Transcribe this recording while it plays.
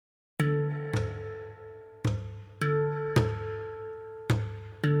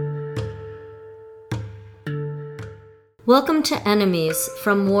Welcome to Enemies,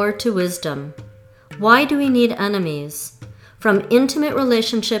 From War to Wisdom. Why do we need enemies? From intimate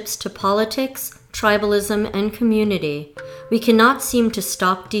relationships to politics, tribalism, and community, we cannot seem to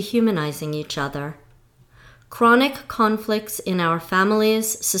stop dehumanizing each other. Chronic conflicts in our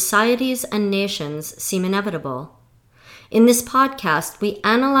families, societies, and nations seem inevitable. In this podcast, we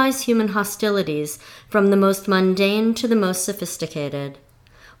analyze human hostilities from the most mundane to the most sophisticated.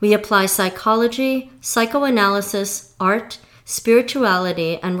 We apply psychology, psychoanalysis, art,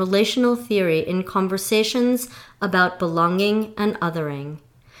 spirituality, and relational theory in conversations about belonging and othering.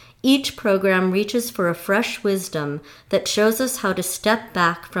 Each program reaches for a fresh wisdom that shows us how to step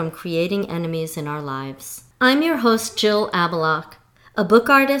back from creating enemies in our lives. I'm your host, Jill Abelach, a book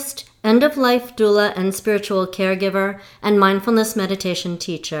artist, end-of-life doula and spiritual caregiver, and mindfulness meditation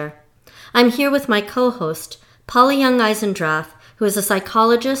teacher. I'm here with my co-host, Polly Young-Eisendrath, who is a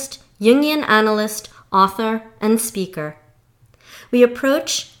psychologist, Jungian analyst, author, and speaker. We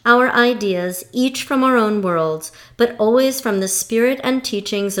approach our ideas each from our own worlds, but always from the spirit and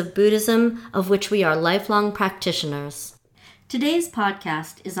teachings of Buddhism, of which we are lifelong practitioners. Today's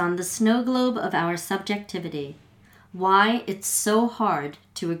podcast is on the snow globe of our subjectivity, why it's so hard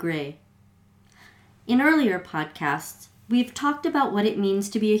to agree. In earlier podcasts, we've talked about what it means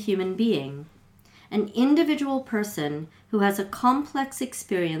to be a human being, an individual person who has a complex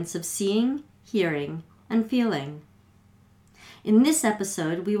experience of seeing, hearing, and feeling. In this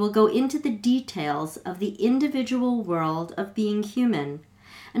episode, we will go into the details of the individual world of being human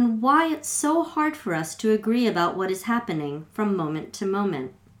and why it's so hard for us to agree about what is happening from moment to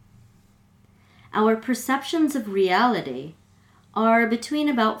moment. Our perceptions of reality are between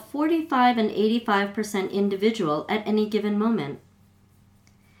about 45 and 85% individual at any given moment.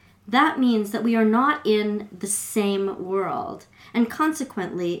 That means that we are not in the same world, and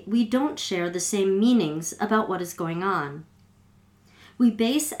consequently, we don't share the same meanings about what is going on. We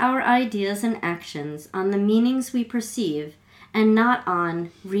base our ideas and actions on the meanings we perceive and not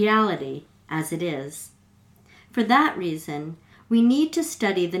on reality as it is. For that reason, we need to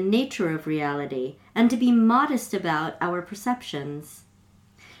study the nature of reality and to be modest about our perceptions.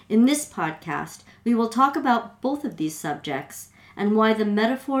 In this podcast, we will talk about both of these subjects and why the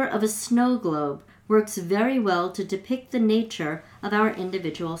metaphor of a snow globe works very well to depict the nature of our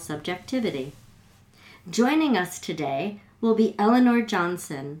individual subjectivity. Joining us today will be Eleanor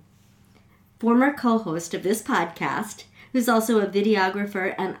Johnson, former co-host of this podcast, who's also a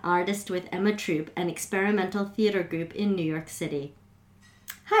videographer and artist with Emma Troop, an experimental theater group in New York City.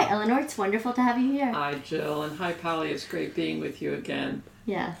 Hi, Eleanor. It's wonderful to have you here. Hi, Jill, and hi, Polly. It's great being with you again.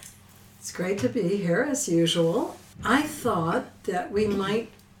 Yes. It's great to be here, as usual. I thought that we might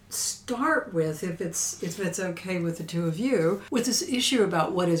start with, if it's okay with the two of you, with this issue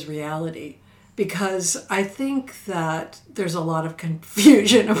about what is reality. Because I think that there's a lot of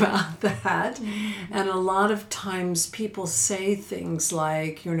confusion about that. And a lot of times people say things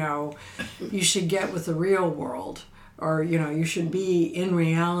like, you should get with the real world, or, you should be in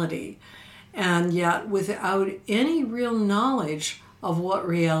reality. And yet, without any real knowledge of what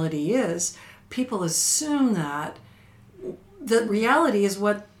reality is, people assume that reality is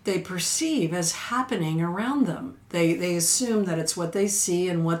what they perceive as happening around them. They assume that it's what they see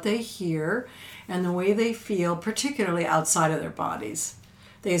and what they hear and the way they feel, particularly outside of their bodies.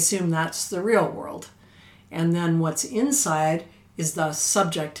 They assume that's the real world. And then what's inside is the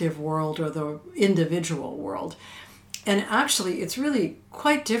subjective world or the individual world. And actually, it's really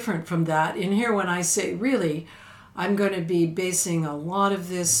quite different from that. In here, when I say really, I'm going to be basing a lot of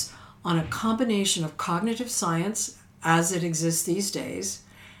this on a combination of cognitive science as it exists these days,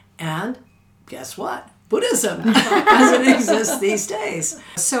 and guess what? Buddhism as it exists these days.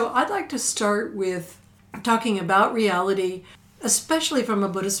 So I'd like to start with talking about reality, especially from a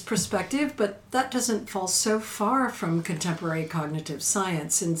Buddhist perspective, but that doesn't fall so far from contemporary cognitive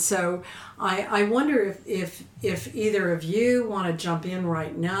science. And so I wonder if either of you want to jump in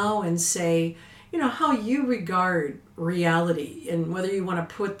right now and say, how you regard reality, and whether you want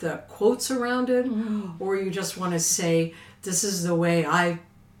to put the quotes around it, or you just want to say, this is the way I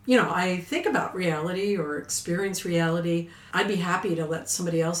think about reality or experience reality. I'd be happy to let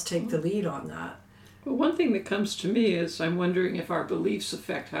somebody else take the lead on that. Well, one thing that comes to me is I'm wondering if our beliefs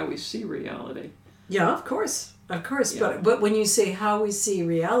affect how we see reality. Yeah, of course. Yeah. But when you say how we see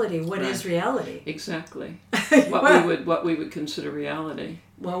reality, what is reality? Exactly. what we would consider reality.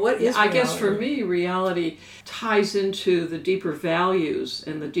 Well, what is reality? I guess for me, reality ties into the deeper values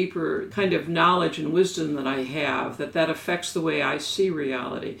and the deeper kind of knowledge and wisdom that I have, that affects the way I see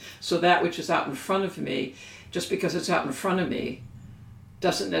reality. So that which is out in front of me, just because it's out in front of me,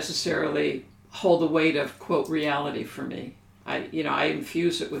 doesn't necessarily hold the weight of, quote, reality for me. I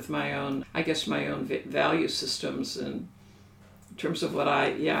infuse it with my own value systems and in terms of what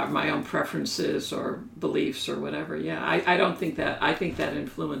my own preferences or beliefs or whatever. Yeah, I don't think that, I think that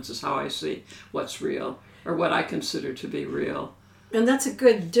influences how I see what's real or what I consider to be real. And that's a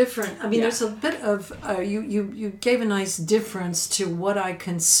good difference. I mean, there's a bit of, you gave a nice difference to what I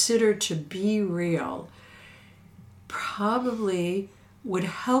consider to be real. Probably would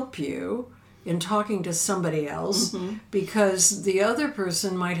help you in talking to somebody else, because the other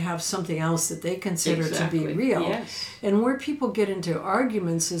person might have something else that they consider to be real. Yes. And where people get into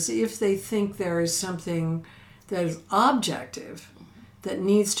arguments is if they think there is something that is objective that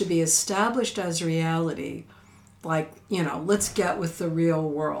needs to be established as reality, like, let's get with the real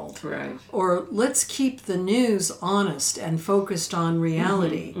world. Right. Or let's keep the news honest and focused on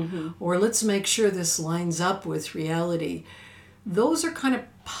reality. Or let's make sure this lines up with reality. Those are kind of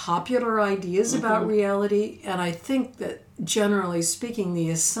popular ideas about reality, and I think that generally speaking, the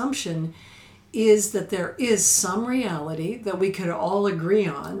assumption is that there is some reality that we could all agree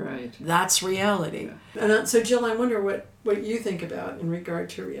on. Right. That's reality. Yeah. And so, Jill, I wonder what you think about in regard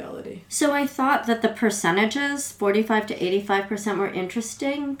to reality. So I thought that the percentages, 45 to 85%, were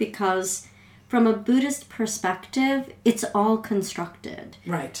interesting because from a Buddhist perspective, it's all constructed.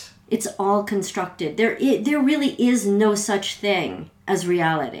 Right. It's all constructed. There really is no such thing as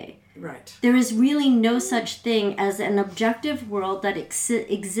reality. Right. There is really no such thing as an objective world that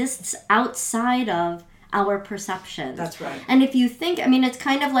exists outside of our perception. That's right. And if you think, it's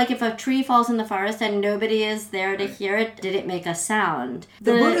kind of like if a tree falls in the forest and nobody is there to hear it, did it make a sound?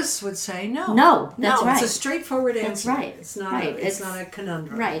 The Buddhists would say no. No, that's right. It's a straightforward answer. That's right. It's not right. It's not a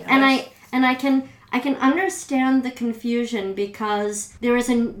conundrum. Right. Yes. And I can understand the confusion because there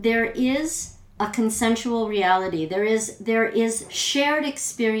is a consensual reality. There is shared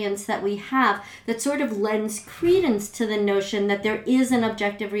experience that we have that sort of lends credence to the notion that there is an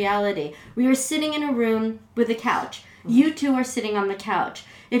objective reality. We are sitting in a room with a couch. You two are sitting on the couch.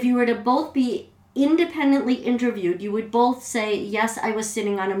 If you were to both be independently interviewed, you would both say, yes, I was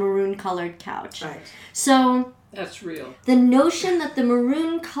sitting on a maroon-colored couch. Right. So that's real. the notion that the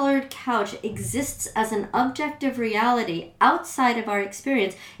maroon-colored couch exists as an objective reality outside of our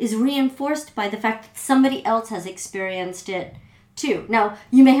experience is reinforced by the fact that somebody else has experienced it too. Now,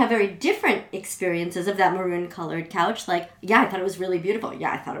 you may have very different experiences of that maroon-colored couch. Like, I thought it was really beautiful.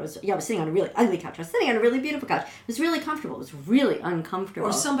 I was sitting on a really ugly couch. I was sitting on a really beautiful couch. It was really comfortable. It was really uncomfortable.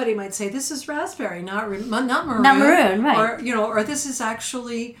 Or somebody might say, this is raspberry, not maroon. Not maroon, right. Or this is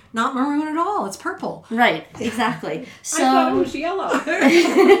actually not maroon at all. It's purple. Right, exactly. So, I thought it was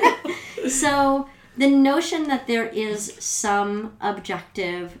yellow. So the notion that there is some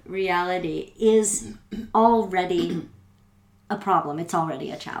objective reality is already a problem. It's already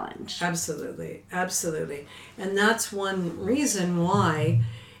a challenge. Absolutely. And that's one reason why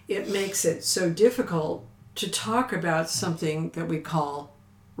it makes it so difficult to talk about something that we call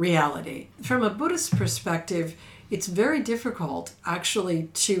reality. From a Buddhist perspective, it's very difficult actually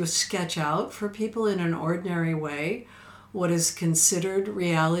to sketch out for people in an ordinary way what is considered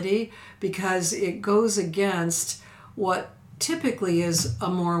reality, because it goes against what typically is a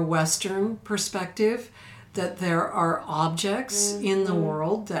more Western perspective, that there are objects in the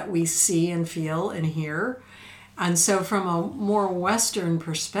world that we see and feel and hear. And so from a more Western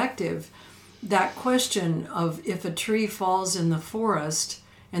perspective, that question of if a tree falls in the forest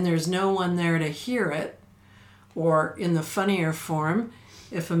and there's no one there to hear it, or in the funnier form,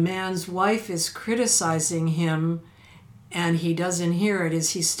 if a man's wife is criticizing him and he doesn't hear it,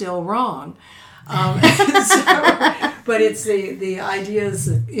 is he still wrong? But it's the idea is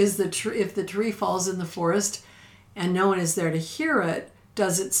if the tree falls in the forest and no one is there to hear it,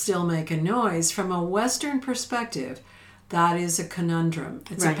 does it still make a noise? From a Western perspective, that is a conundrum.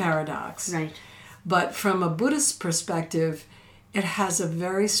 It's a paradox. Right. But from a Buddhist perspective, it has a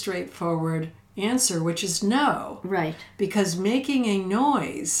very straightforward answer, which is no. Right. Because making a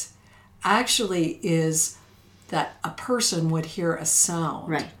noise actually is that a person would hear a sound.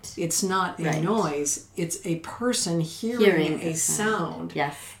 Right. It's not a noise. It's a person hearing a sound.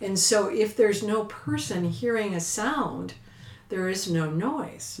 Yes. And so if there's no person hearing a sound, there is no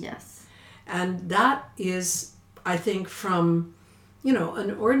noise. Yes. And that is, I think, from,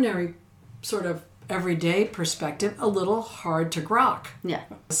 an ordinary sort of everyday perspective, a little hard to grok. Yeah.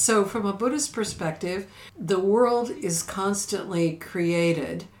 So from a Buddhist perspective, the world is constantly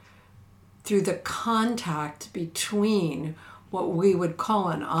created through the contact between what we would call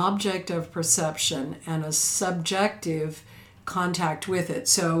an object of perception and a subjective contact with it.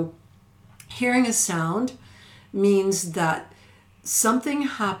 So hearing a sound means that something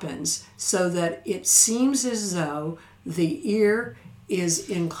happens so that it seems as though the ear is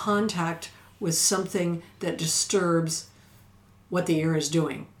in contact with something that disturbs what the ear is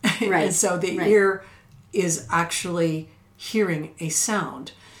doing. Right. And so the Right. ear is actually hearing a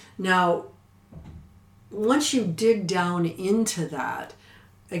sound. Now, once you dig down into that,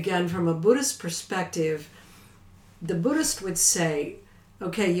 again, from a Buddhist perspective, the Buddhist would say,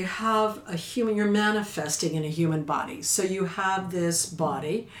 okay, you have a human, you're manifesting in a human body. So you have this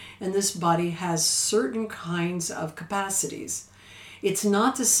body, and this body has certain kinds of capacities. It's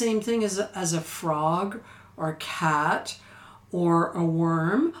not the same thing as a frog or a cat or a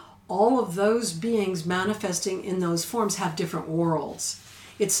worm. All of those beings manifesting in those forms have different worlds.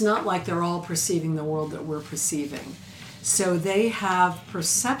 It's not like they're all perceiving the world that we're perceiving. So they have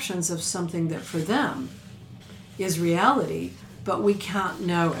perceptions of something that for them is reality, but we can't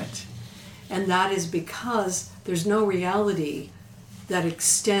know it. And that is because there's no reality that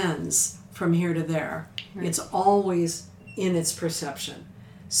extends from here to there. Right. It's always in its perception.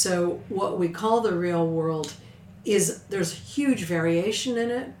 So what we call the real world is, there's huge variation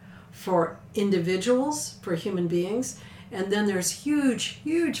in it for individuals, for human beings, and then there's huge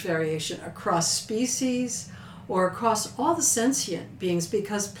variation across species or across all the sentient beings,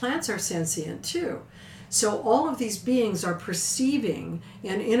 because plants are sentient too. So all of these beings are perceiving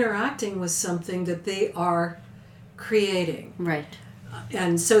and interacting with something that they are creating. Right.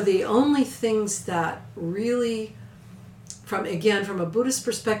 And so the only things that really, from a Buddhist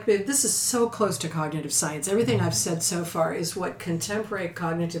perspective, this is so close to cognitive science. Everything I've said so far is what contemporary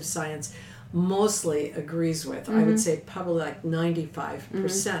cognitive science mostly agrees with. I would say probably like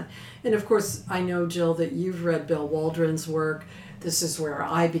 95%. And of course, I know, Jill, that you've read Bill Waldron's work. This is where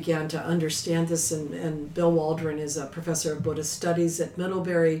I began to understand this, and Bill Waldron is a professor of Buddhist studies at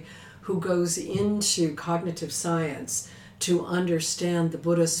Middlebury who goes into cognitive science to understand the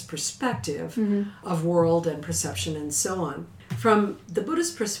Buddhist perspective of world and perception and so on. From the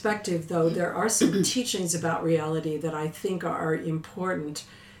Buddhist perspective, though, there are some teachings about reality that I think are important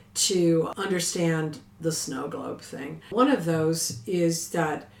to understand the snow globe thing. One of those is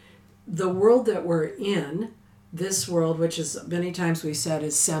that the world that we're in, this world, which is many times we said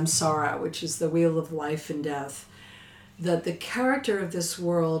is samsara, which is the wheel of life and death, that the character of this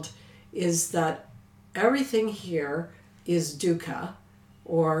world is that everything here is dukkha,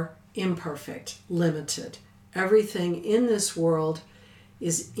 or imperfect, limited. Everything in this world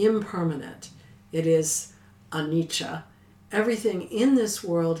is impermanent. It is anicca. Everything in this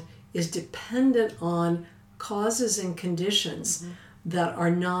world is dependent on causes and conditions that are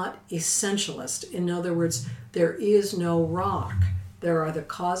not essentialist. In other words, there is no rock. There are the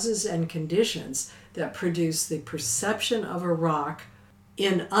causes and conditions that produce the perception of a rock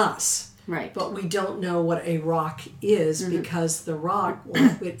in us. Right. But we don't know what a rock is because the rock,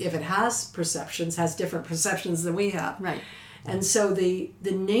 well, if it has perceptions, has different perceptions than we have. Right. And so the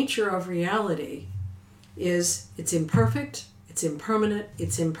nature of reality is it's imperfect, it's impermanent,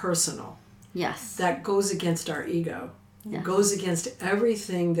 it's impersonal. Yes. That goes against our ego. Yes. Goes against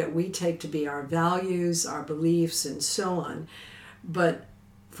everything that we take to be our values, our beliefs, and so on. But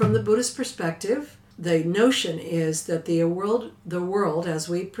from the Buddhist perspective, the notion is that the world as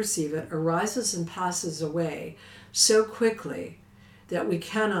we perceive it arises and passes away so quickly that we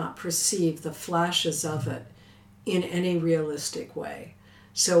cannot perceive the flashes of it in any realistic way.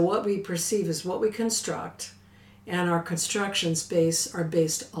 So what we perceive is what we construct, and our constructions are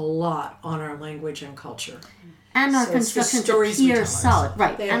based a lot on our language and culture. And our So it's the constructions stories we appear tell solid.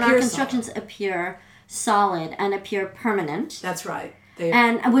 Right. They And appear our constructions appear solid and appear permanent. That's right.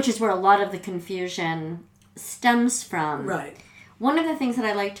 And which is where a lot of the confusion stems from. Right. One of the things that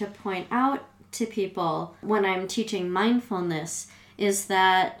I like to point out to people when I'm teaching mindfulness is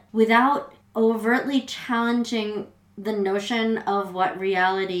that without overtly challenging the notion of what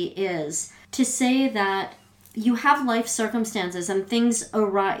reality is, to say that you have life circumstances and things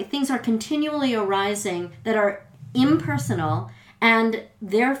are continually arising that are impersonal and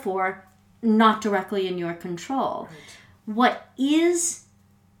therefore not directly in your control. Right. What is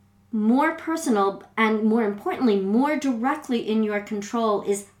more personal and, more importantly, more directly in your control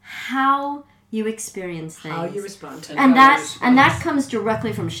is how you experience things. How you respond to it. And that comes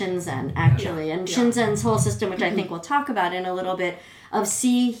directly from Shinzen, actually. Yeah. And Shinzen's whole system, which I think we'll talk about in a little bit, of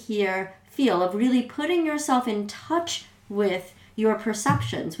see, hear, feel, of really putting yourself in touch with your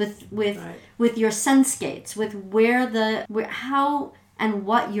perceptions, with your sense gates, with how and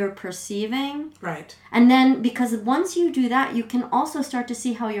what you're perceiving. Right. And then, because once you do that, you can also start to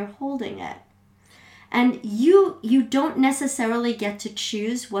see how you're holding it. And you don't necessarily get to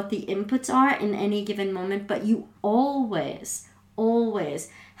choose what the inputs are in any given moment, but you always always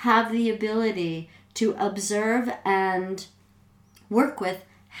have the ability to observe and work with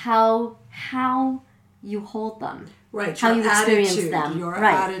how you hold them. Right. How you experience attitude, them. Your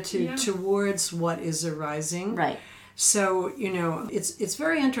Right. attitude towards what is arising. Right. So, it's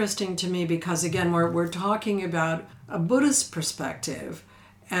very interesting to me because, again, we're talking about a Buddhist perspective.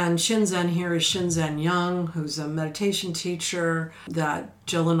 And Shinzen here is Shinzen Young, who's a meditation teacher that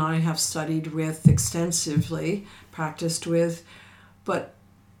Jill and I have studied with extensively, practiced with. But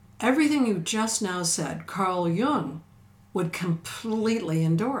everything you just now said, Carl Jung would completely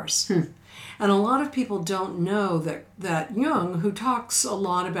endorse. And a lot of people don't know that Jung, who talks a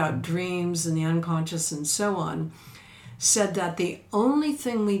lot about dreams and the unconscious and so on, said that the only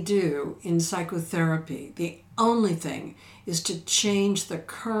thing we do in psychotherapy, the only thing, is to change the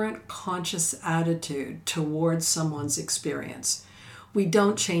current conscious attitude towards someone's experience. We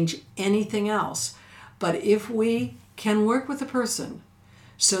don't change anything else. But if we can work with a person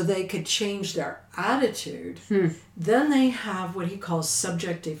so they could change their attitude, then they have what he calls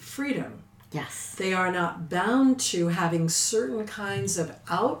subjective freedom. Yes. They are not bound to having certain kinds of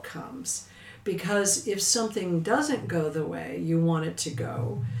outcomes, because if something doesn't go the way you want it to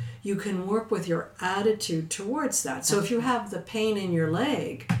go, you can work with your attitude towards that. So if you have the pain in your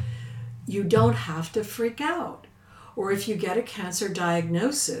leg, you don't have to freak out. Or if you get a cancer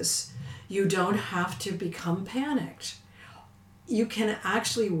diagnosis, you don't have to become panicked. You can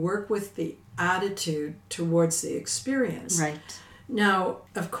actually work with the attitude towards the experience. Right. Now,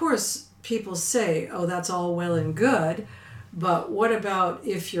 of course, people say, oh, that's all well and good, but what about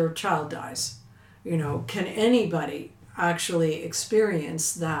if your child dies? Can anybody actually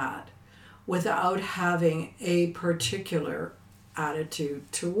experience that without having a particular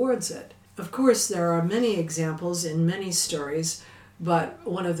attitude towards it? Of course, there are many examples in many stories, but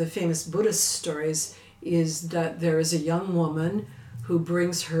one of the famous Buddhist stories is that there is a young woman who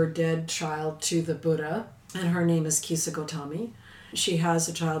brings her dead child to the Buddha, and her name is Kisa Gotami. She has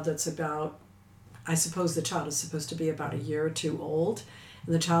a child that's about, I suppose the child is supposed to be about a year or two old,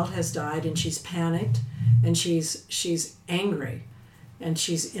 and the child has died, and she's panicked, and she's angry, and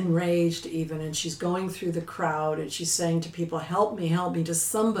she's enraged even, and she's going through the crowd, and she's saying to people, help me, to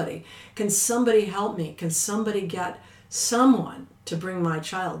somebody. Can somebody help me? Can somebody get someone to bring my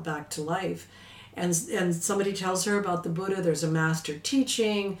child back to life? And somebody tells her about the Buddha. There's a master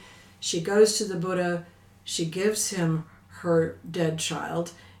teaching. She goes to the Buddha. She gives him her dead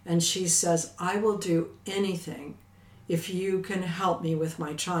child, and she says, I will do anything if you can help me with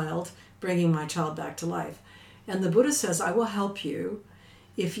my child, bringing my child back to life. And the Buddha says, I will help you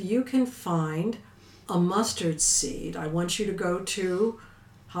if you can find a mustard seed. I want you to go to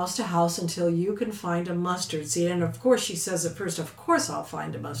house until you can find a mustard seed. And of course, she says at first, of course I'll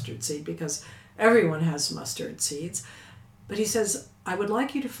find a mustard seed, because everyone has mustard seeds. But he says, I would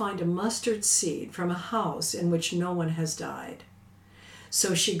like you to find a mustard seed from a house in which no one has died.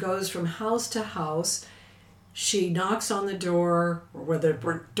 So she goes from house to house. She knocks on the door, or whether it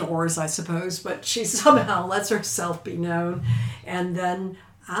were doors, I suppose, but she somehow lets herself be known, and then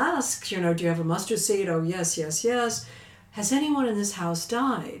asks, do you have a mustard seed? Oh, yes. Has anyone in this house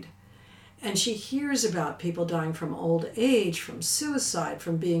died? And she hears about people dying from old age, from suicide,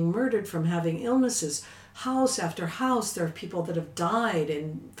 from being murdered, from having illnesses. House after house, there are people that have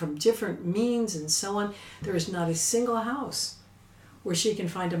died from different means and so on. There is not a single house where she can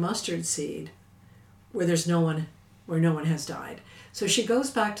find a mustard seed where no one has died. So she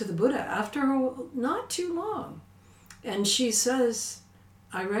goes back to the Buddha after not too long, and she says,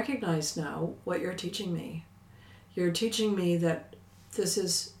 I recognize now what you're teaching me. You're teaching me that this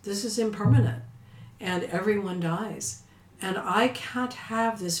is impermanent, and everyone dies. And I can't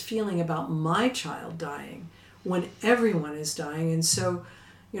have this feeling about my child dying when everyone is dying. And so,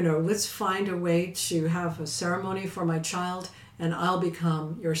 let's find a way to have a ceremony for my child, and I'll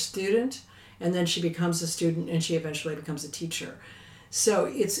become your student. And then she becomes a student, and she eventually becomes a teacher. So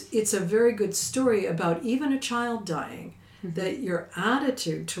it's a very good story about even a child dying, that your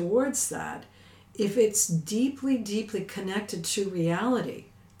attitude towards that, if it's deeply, deeply connected to reality,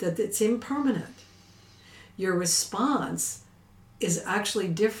 that it's impermanent, your response is actually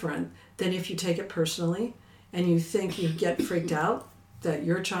different than if you take it personally and you think you get freaked out that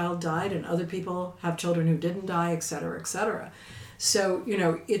your child died and other people have children who didn't die, et cetera, et cetera. So,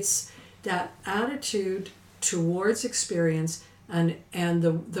 it's that attitude towards experience, and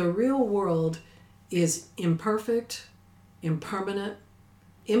the real world is imperfect, impermanent,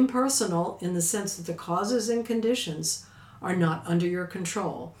 impersonal in the sense that the causes and conditions are not under your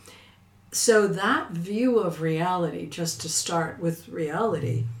control. So that view of reality, just to start with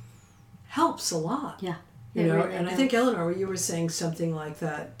reality, helps a lot. Yeah. You It know, really and I think, does. Eleanor, you were saying something like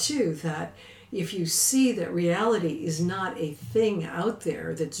that too, that if you see that reality is not a thing out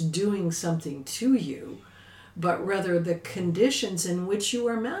there that's doing something to you, but rather the conditions in which you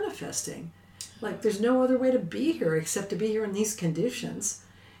are manifesting. Like there's no other way to be here except to be here in these conditions.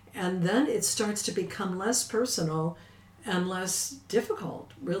 And then it starts to become less personal and less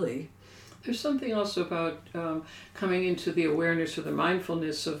difficult, really. There's something also about coming into the awareness or the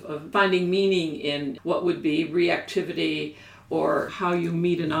mindfulness of finding meaning in what would be reactivity or how you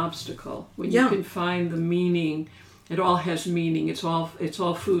meet an obstacle. When you can find the meaning, it all has meaning. It's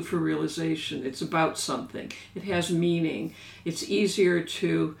all food for realization. It's about something. It has meaning. It's easier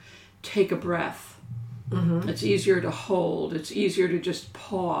to take a breath. Mm-hmm. It's easier to hold. It's easier to just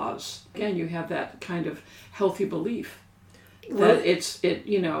pause. Again, you have that kind of healthy belief that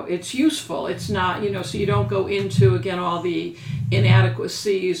it's useful. It's not, so you don't go into, again, all the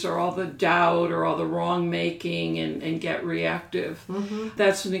inadequacies or all the doubt or all the wrong making and get reactive. Mm-hmm.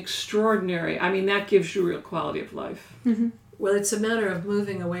 That's an extraordinary, that gives you real quality of life. Mm-hmm. Well, it's a matter of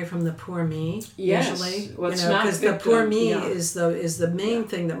moving away from the poor me, usually. Well, because the poor me is the main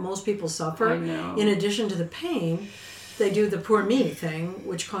thing that most people suffer. I know. In addition to the pain, they do the poor me thing,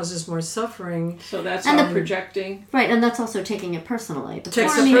 which causes more suffering. So that's all projecting. Right, and that's also taking it personally. The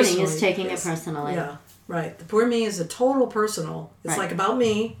Takes poor it me personally, thing is taking it personally. Yeah, right. The poor me is a total personal. It's like about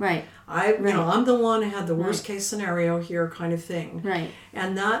me. Right. I'm the one who had the worst case scenario here kind of thing. Right.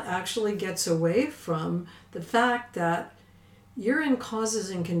 And that actually gets away from the fact that you're in causes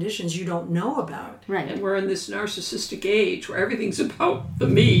and conditions you don't know about. Right. And we're in this narcissistic age where everything's about the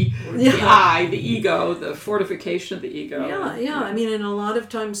me, the I, the ego, the fortification of the ego. Yeah. And a lot of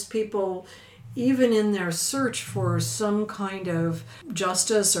times people, even in their search for some kind of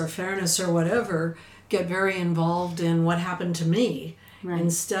justice or fairness or whatever, get very involved in what happened to me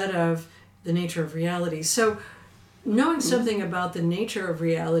instead of the nature of reality. So knowing something about the nature of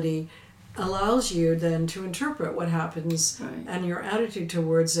reality allows you then to interpret what happens and your attitude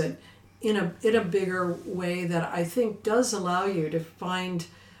towards it in a bigger way that I think does allow you to find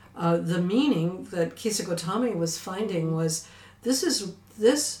the meaning that Kisa Gotami was finding was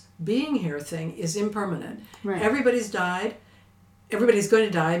this being here thing is impermanent. Right. Everybody's died. Everybody's going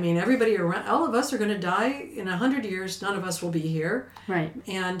to die. Everybody around, all of us are going to die in 100 years. None of us will be here. Right.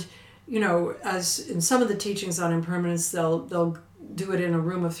 And as in some of the teachings on impermanence, they'll do it in a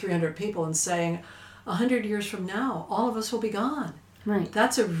room of 300 people and saying 100 years from now all of us will be gone. Right.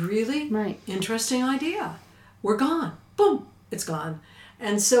 That's a really interesting idea. We're gone. Boom, it's gone.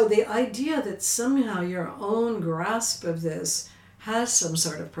 And so the idea that somehow your own grasp of this has some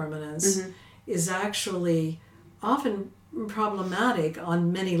sort of permanence is actually often problematic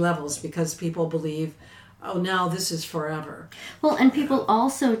on many levels because people believe, oh, now this is forever. Well, and people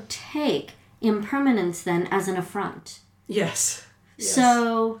also take impermanence then as an affront. Yes.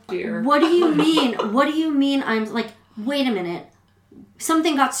 So, what do you mean? What do you mean? I'm like, wait a minute.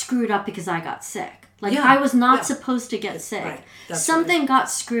 Something got screwed up because I got sick. Like, I was not supposed to get sick. Right. Something got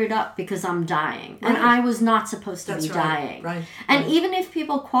screwed up because I'm dying. And I was not supposed to be dying. Right. And even if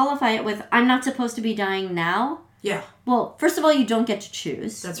people qualify it with, I'm not supposed to be dying now. Yeah. Well, first of all, you don't get to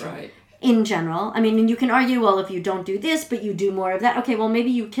choose. That's right. In general. And you can argue, well, if you don't do this, but you do more of that, okay, well, maybe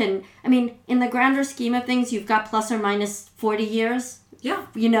you can, in the grander scheme of things, you've got plus or minus 40 years. Yeah,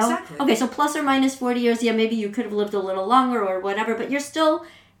 Exactly. Okay, so plus or minus 40 years, maybe you could have lived a little longer or whatever, but you're still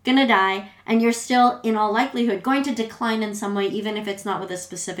going to die, and you're still, in all likelihood, going to decline in some way, even if it's not with a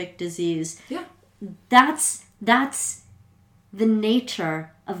specific disease. Yeah. That's the nature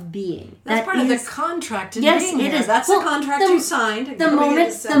of being. That's part of the contract in being here. It is. That's the contract you signed. The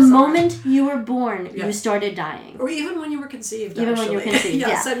moment you were born, you started dying. Or even when you were conceived, when you were conceived,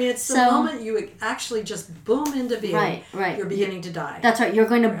 yes. It's the moment you actually just boom into being. Right. You're beginning to die. That's right. You're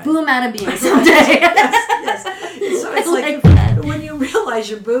going to boom out of being someday. yes. So it's like when you realize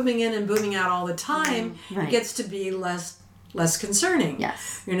you're booming in and booming out all the time, it gets to be less concerning.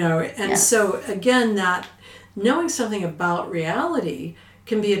 Yes. And so again, that knowing something about reality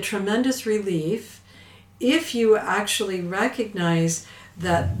can be a tremendous relief if you actually recognize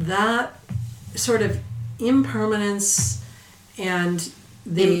that sort of impermanence and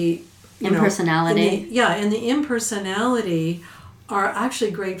the impersonality. And the impersonality are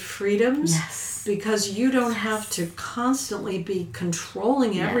actually great freedoms. Yes. Because you don't have to constantly be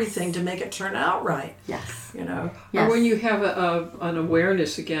controlling everything to make it turn out right. Yes. Or when you have an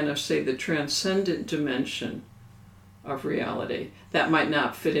awareness, again, of, say, the transcendent dimension of reality. That might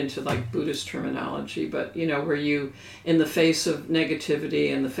not fit into like Buddhist terminology, but where you, in the face of negativity,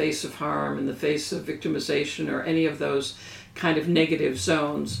 in the face of harm, in the face of victimization or any of those kind of negative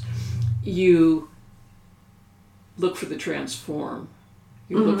zones, you look for the transform.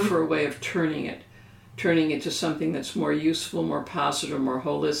 You look for a way of turning it to something that's more useful, more positive, more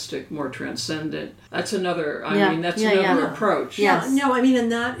holistic, more transcendent. That's another, another approach. Yeah, no, I mean,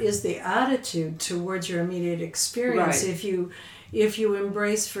 and that is the attitude towards your immediate experience. Right. If you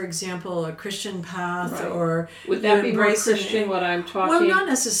embrace, for example, a Christian path, Right. or would that be more Christian, what I'm talking? Well, not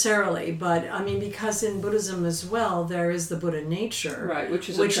necessarily, but I mean, because in Buddhism as well, there is the Buddha nature, right, which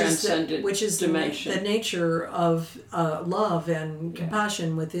is a transcendent dimension. the nature of love and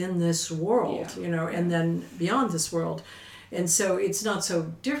compassion within this world, and then beyond this world. And so it's not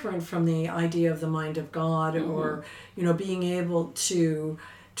so different from the idea of the mind of God, or being able to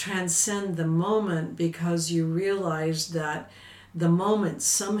transcend the moment because you realize that the moment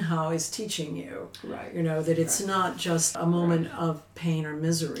somehow is teaching you, right? That it's not just a moment of pain or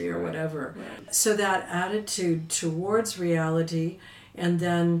misery or whatever. Right. So that attitude towards reality, and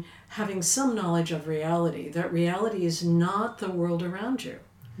then having some knowledge of reality, that reality is not the world around you.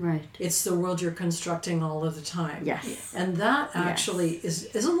 Right. It's the world you're constructing all of the time. Yes. And that actually is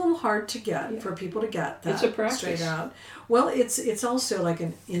a little hard to get, for people to get that it's a practice. Straight out. Well, it's also like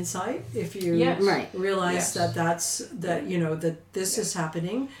an insight if you realize that this is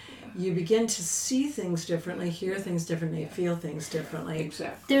happening. You begin to see things differently, hear things differently, feel things differently.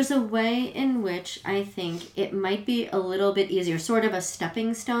 Exactly. There's a way in which I think it might be a little bit easier, sort of a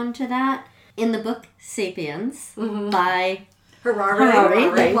stepping stone to that. In the book Sapiens by Harari,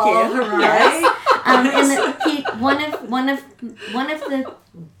 thank you. Harari. One of the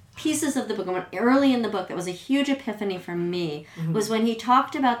pieces of the book, early in the book, that was a huge epiphany for me, was when he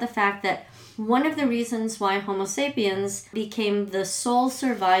talked about the fact that one of the reasons why Homo sapiens became the sole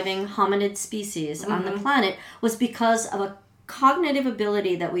surviving hominid species on the planet was because of a cognitive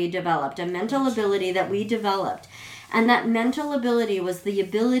ability that we developed, a mental ability that we developed. And that mental ability was the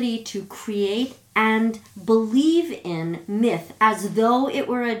ability to create and believe in myth as though it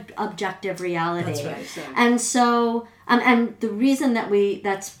were an objective reality. That's right. And so, and the reason that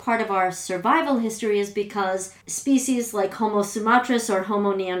that's part of our survival history is because species like Homo sumatranus or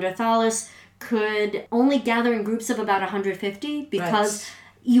Homo neanderthalis could only gather in groups of about 150 because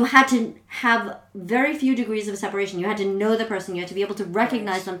you had to have very few degrees of separation. You had to know the person. You had to be able to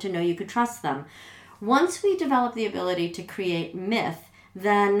recognize them to know you could trust them. Once we developed the ability to create myth,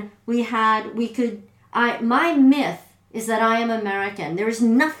 then my myth is that I am American. There is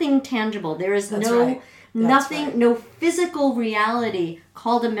nothing tangible. There is no physical reality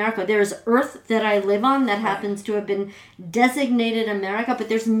called America. There is Earth that I live on that happens to have been designated America, but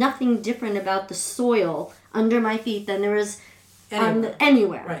there's nothing different about the soil under my feet than there is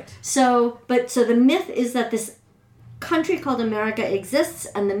anywhere. Right. So the myth is that this country called America exists,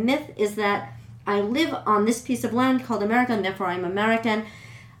 and the myth is that I live on this piece of land called America, and therefore I'm American.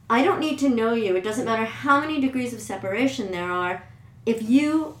 I don't need to know you. It doesn't matter how many degrees of separation there are. If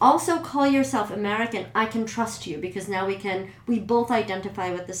you also call yourself American, I can trust you because now we both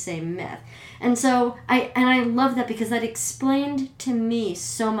identify with the same myth. And so I love that because that explained to me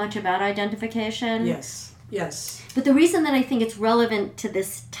so much about identification. Yes. But the reason that I think it's relevant to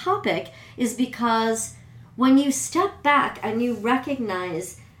this topic is because when you step back and you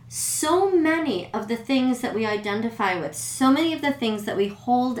recognize so many of the things that we identify with, so many of the things that we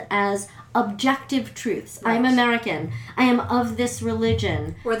hold as objective truths. Right. I'm American. I am of this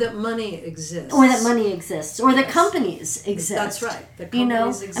religion. Or that money exists. Or that companies exist. That's right. The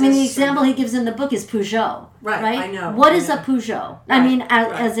companies exist. I mean, the example he gives in the book is Peugeot. Right, I know. What is a Peugeot? Right. I mean,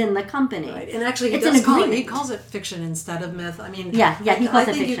 as in the company. Right. And actually, he calls it fiction instead of myth. I mean, he calls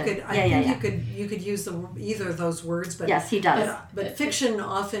it fiction. I think you could use either of those words, but yes, he does. But fiction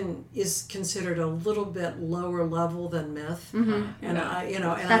often is considered a little bit lower level than myth, and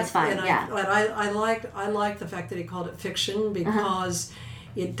that's fine. But I like the fact that he called it fiction because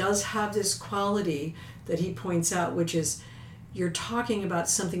it does have this quality that he points out, which is you're talking about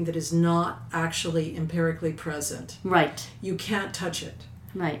something that is not actually empirically present. Right. You can't touch it.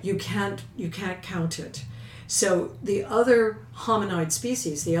 Right. You can't count it. So the other hominoid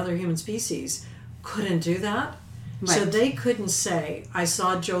species, the other human species, couldn't do that. Right. So they couldn't say, I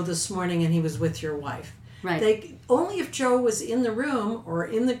saw Joe this morning and he was with your wife. Right. Only if Joe was in the room or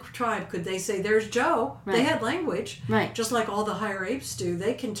in the tribe could they say, there's Joe. Right. They had language. Right. Just like all the higher apes do.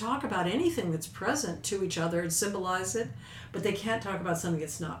 They can talk about anything that's present to each other and symbolize it, but they can't talk about something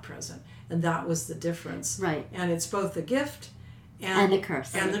that's not present. And that was the difference. Right. And it's both the gift and the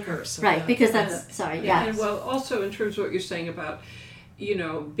curse. And the curse. Right, because that's, And well, also in terms of what you're saying about,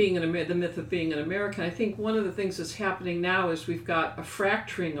 being the myth of being an American, I think one of the things that's happening now is we've got a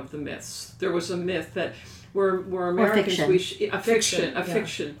fracturing of the myths. There was a myth that we're Americans. fiction.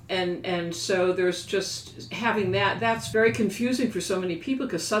 Fiction, and so there's just having that's very confusing for so many people,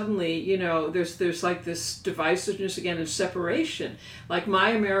 because suddenly, you know, there's like this divisiveness again and separation. Like,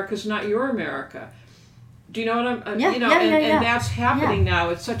 my America's not your America. Do you know what I'm? And that's happening now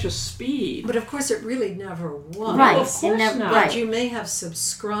at such a speed. But of course, it really never was. Right. Well, of course not. But you may have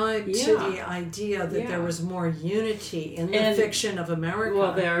subscribed to the idea that there was more unity in the fiction of America.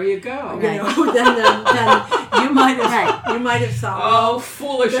 Well, there you go. You know, then you might have thought, oh,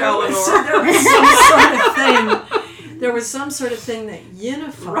 foolish Eleanor. There was some sort of thing that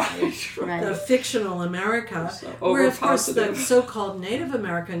unified the fictional America, where of course the so-called Native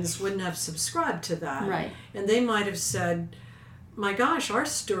Americans wouldn't have subscribed to that. Right. And they might have said, my gosh, our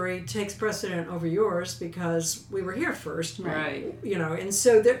story takes precedent over yours because we were here first. Right. You know, and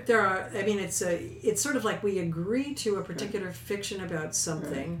so there are, I mean, it's sort of like we agree to a particular fiction about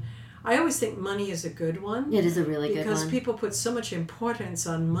something. Right. I always think money is a good one. It is a really good one. Because people put so much importance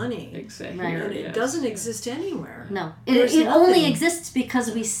on money. Exactly. Right. And it doesn't exist anywhere. No. It only exists because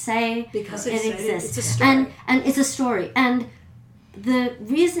we say it exists. It's a story. And it's a story. And the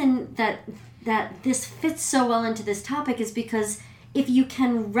reason that this fits so well into this topic is because if you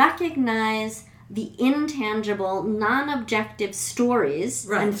can recognize the intangible, non-objective stories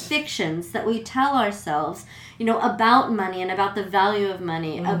and fictions that we tell ourselves, you know, about money and about the value of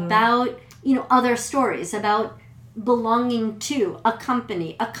money, about, you know, other stories, about belonging to a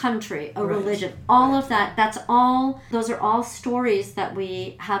company, a country, a religion, all of that, those are all stories that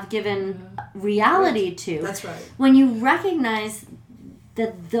we have given reality to. That's right. When you recognize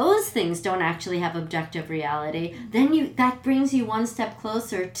that those things don't actually have objective reality, then that brings you one step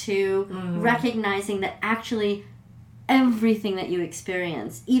closer to recognizing that actually everything that you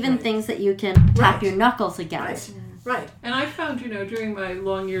experience, even things that you can tap your knuckles against. Right. And I found, you know, during my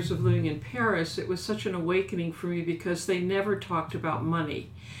long years of living in Paris, it was such an awakening for me because they never talked about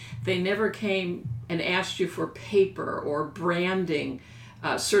money. They never came and asked you for paper or branding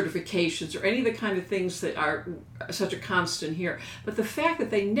certifications or any of the kind of things that are such a constant here. But the fact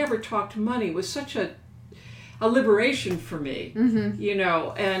that they never talked money was such a liberation for me, you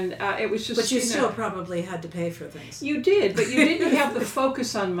know, and it was just. But you still probably had to pay for things. You did, but you didn't have the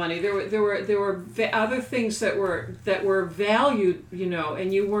focus on money. There were other things that were valued, you know,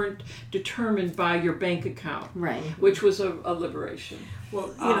 and you weren't determined by your bank account, right? Which was a liberation.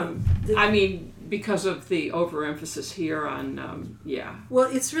 Well, you know, I mean, because of the overemphasis here on, Well,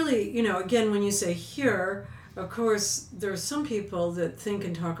 it's really, you know, again, when you say here, of course, there are some people that think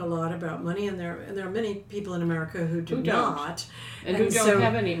and talk a lot about money, and there are many people in America who do not. And who don't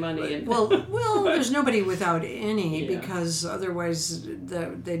have any money. Well, there's nobody without any, because otherwise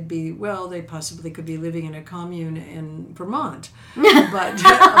they possibly could be living in a commune in Vermont. But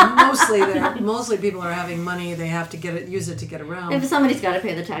mostly people are having money. They have to use it to get around. If somebody's got to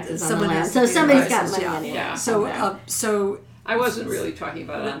pay the taxes on the land, so somebody's got money anyway. Yeah. So I wasn't really talking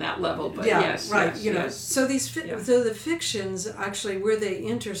about it on that level, but yes. You know, so so the fictions actually where they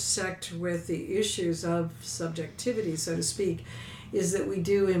intersect with the issues of subjectivity, so to speak, is that we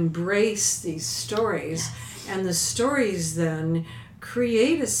do embrace these stories, and the stories then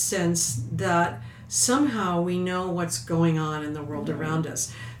create a sense that somehow we know what's going on in the world around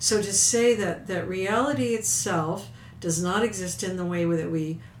us. So to say that reality itself does not exist in the way that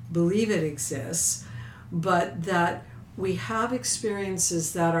we believe it exists, but that we have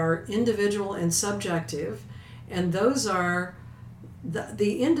experiences that are individual and subjective, and those are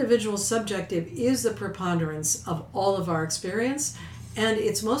the individual subjective is the preponderance of all of our experience, and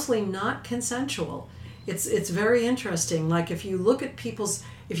it's mostly not consensual. It's very interesting. Like if you look at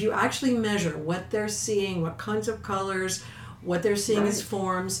if you actually measure what they're seeing, what kinds of colors, what they're seeing as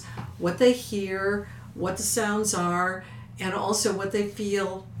forms, what they hear, what the sounds are, and also what they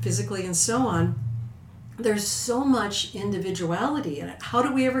feel physically and so on, there's so much individuality in it. How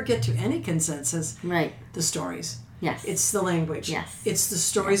do we ever get to any consensus? Right. The stories. Yes. It's the language. Yes. It's the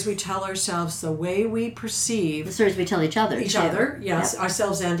stories we tell ourselves, the way we perceive. The stories we tell each other. Yes. Yep.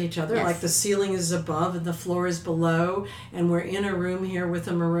 Ourselves and each other. Yes. Like the ceiling is above and the floor is below, and we're in a room here with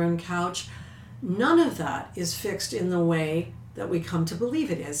a maroon couch. None of that is fixed in the way that we come to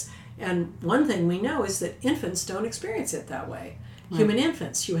believe it is. And one thing we know is that infants don't experience it that way. Right. Human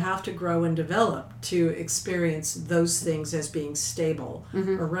infants, you have to grow and develop to experience those things as being stable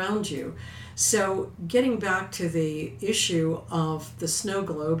around you. So getting back to the issue of the snow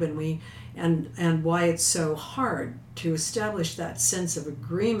globe and why it's so hard to establish that sense of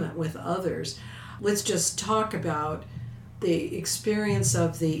agreement with others, let's just talk about the experience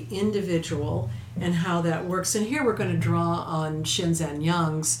of the individual and how that works. And here we're going to draw on Shinzen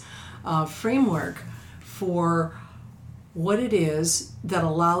Young's framework for what it is that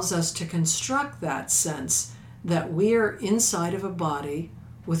allows us to construct that sense that we are inside of a body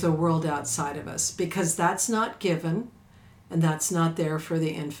with a world outside of us, because that's not given and that's not there for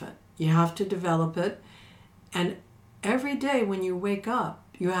the infant. You have to develop it, and every day when you wake up,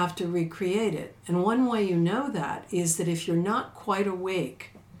 you have to recreate it. And one way you know that is that if you're not quite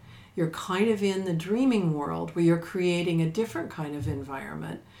awake, you're kind of in the dreaming world where you're creating a different kind of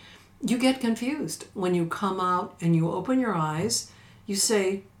environment. You get confused. When you come out and you open your eyes, you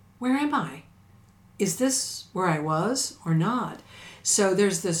say, where am I? Is this where I was or not? So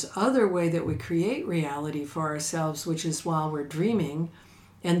there's this other way that we create reality for ourselves, which is while we're dreaming.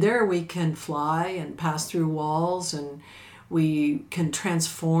 And there we can fly and pass through walls, and we can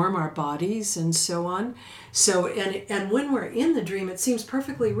transform our bodies and so on. So and when we're in the dream, it seems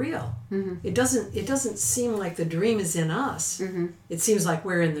perfectly real. Mm-hmm. It doesn't seem like the dream is in us. Mm-hmm. It seems like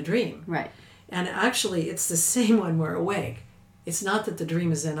we're in the dream. Right. And actually, it's the same when we're awake. It's not that the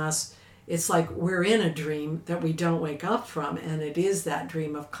dream is in us. It's like we're in a dream that we don't wake up from, and it is that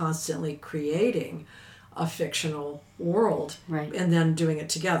dream of constantly creating a fictional world, right, and then doing it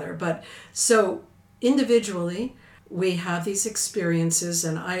together. But so individually, we have these experiences,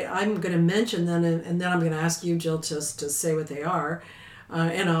 and I'm going to mention them, and then I'm going to ask you, Jill, just to say what they are,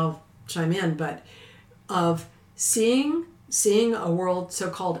 and I'll chime in. But of seeing a world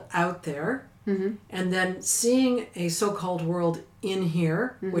so-called out there, mm-hmm, and then seeing a so-called world in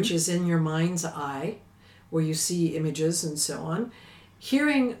here, mm-hmm, which is in your mind's eye, where you see images and so on,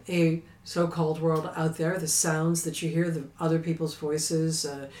 hearing a so-called world out there, the sounds that you hear, the other people's voices,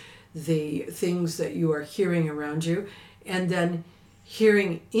 the things that you are hearing around you, and then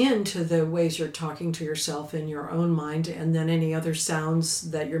hearing into the ways you're talking to yourself in your own mind, and then any other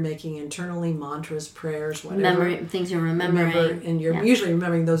sounds that you're making internally, mantras, prayers, whatever. Things you're remembering. And you're usually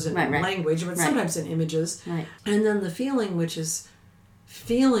remembering those in language, but sometimes in images. Right. And then the feeling, which is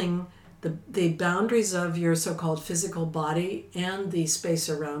feeling the boundaries of your so-called physical body and the space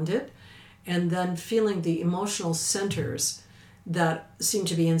around it, and then feeling the emotional centers that seem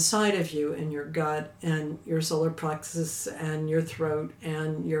to be inside of you, in your gut and your solar plexus and your throat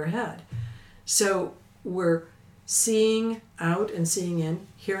and your head. So we're seeing out and seeing in,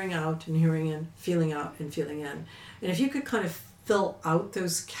 hearing out and hearing in, feeling out and feeling in. And if you could kind of fill out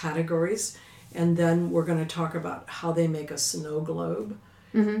those categories, and then we're going to talk about how they make a snow globe,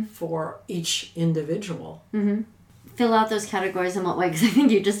 mm-hmm, for each individual. Mm-hmm. Fill out those categories in what way? Because I think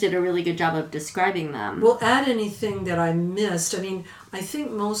you just did a really good job of describing them. Well, add anything that I missed. I mean, I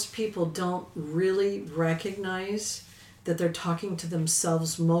think most people don't really recognize that they're talking to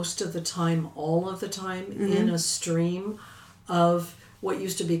themselves most of the time, all of the time, mm-hmm, in a stream of what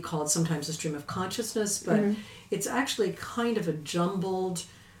used to be called sometimes a stream of consciousness, but mm-hmm, it's actually kind of a jumbled,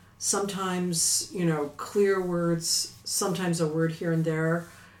 sometimes, clear words, sometimes a word here and there,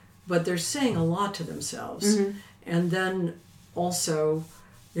 but they're saying a lot to themselves. Mm-hmm. And then also,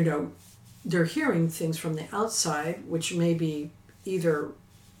 they're hearing things from the outside, which may be either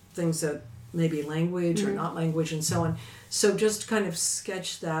things that may be language, mm-hmm, or not language, and so on. So just kind of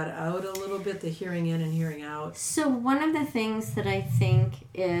sketch that out a little bit, the hearing in and hearing out. So one of the things that I think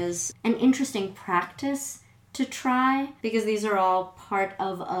is an interesting practice to try, because these are all part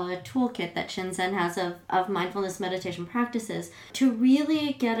of a toolkit that Shinzen has of mindfulness meditation practices, to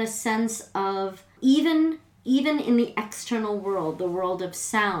really get a sense of even in the external world, the world of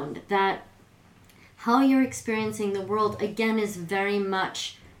sound, that how you're experiencing the world, again, is very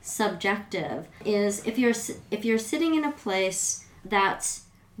much subjective. Is if you're sitting in a place that's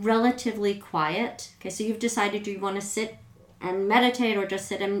relatively quiet, okay, so you've decided you want to sit and meditate, or just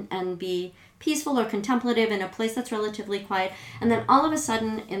sit and be peaceful or contemplative in a place that's relatively quiet, and then all of a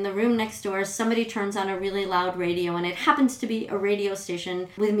sudden in the room next door somebody turns on a really loud radio, and it happens to be a radio station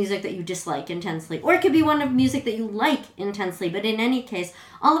with music that you dislike intensely, or it could be one of music that you like intensely, but in any case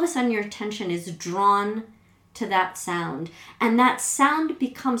all of a sudden your attention is drawn to that sound, and that sound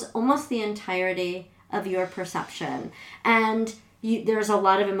becomes almost the entirety of your perception. And there's a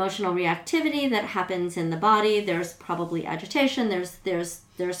lot of emotional reactivity that happens in the body. There's probably agitation.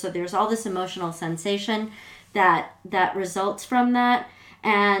 There's all this emotional sensation that results from that.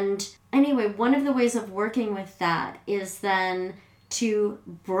 And anyway, one of the ways of working with that is then to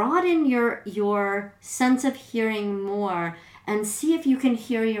broaden your sense of hearing more and see if you can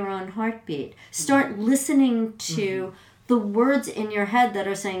hear your own heartbeat. Start listening to, mm-hmm, the words in your head that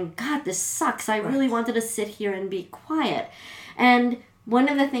are saying, God, this sucks. I really wanted to sit here and be quiet. And one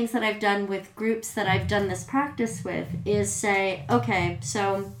of the things that I've done with groups that I've done this practice with is say, okay,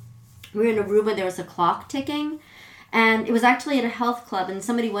 so we're in a room where there was a clock ticking, And it was actually at a health club, and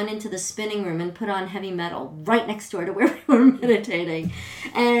somebody went into the spinning room and put on heavy metal right next door to where we were meditating.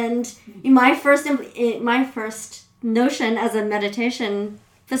 And my first notion as a meditation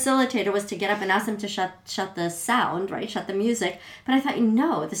facilitator was to get up and ask them to shut the sound, right? Shut the music. But I thought,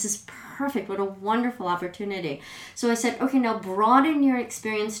 no, this is perfect. What a wonderful opportunity. So I said, okay, now broaden your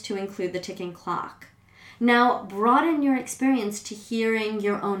experience to include the ticking clock. Now broaden your experience to hearing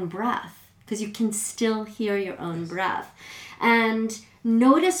your own breath, because you can still hear your own breath. And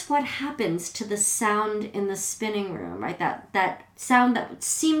notice what happens to the sound in the spinning room, right? That sound that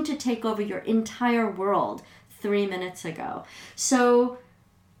seemed to take over your entire world 3 minutes ago. So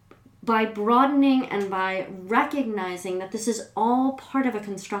by broadening and by recognizing that this is all part of a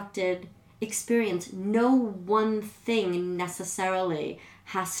constructed experience, no one thing necessarily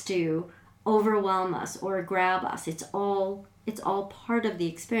has to overwhelm us or grab us. It's all part of the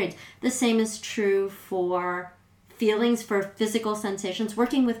experience. The same is true for feelings, for physical sensations,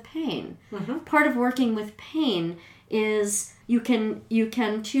 working with pain. Mm-hmm. Part of working with pain is you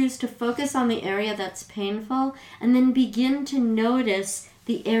can choose to focus on the area that's painful and then begin to notice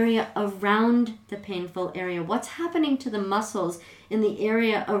the area around the painful area. What's happening to the muscles in the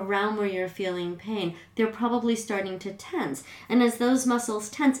area around where you're feeling pain? They're probably starting to tense. And as those muscles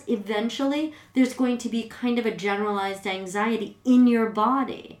tense, eventually there's going to be kind of a generalized anxiety in your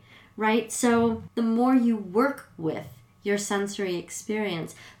body, right? So the more you work with your sensory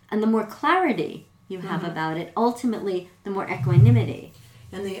experience and the more clarity you have about it, ultimately the more equanimity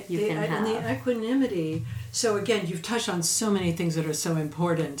and the have. And the equanimity. So again, you've touched on so many things that are so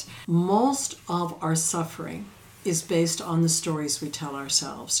important. Most of our suffering is based on the stories we tell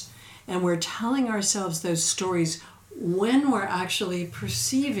ourselves. And we're telling ourselves those stories when we're actually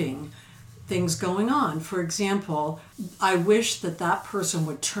perceiving things going on. For example, I wish that person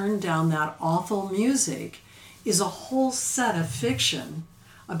would turn down that awful music is a whole set of fiction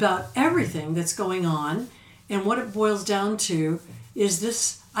about everything that's going on. And what it boils down to is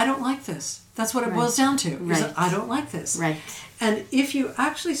this, I don't like this. That's what it boils down to. Right. I don't like this. Right. And if you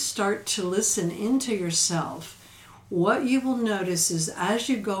actually start to listen into yourself, what you will notice is as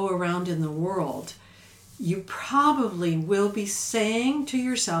you go around in the world, you probably will be saying to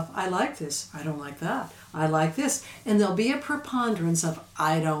yourself, I like this, I don't like that, I like this. And there'll be a preponderance of,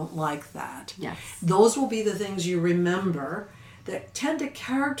 I don't like that. Yes. Those will be the things you remember that tend to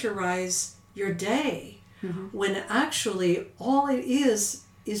characterize your day, when actually all it is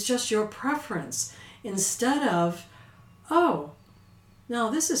just your preference, instead of, oh, now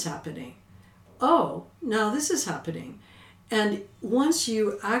this is happening. Oh, now this is happening. And once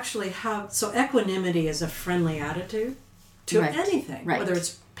you actually have, so equanimity is a friendly attitude to anything, whether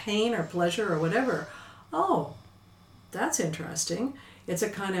it's pain or pleasure or whatever. Oh, that's interesting. It's a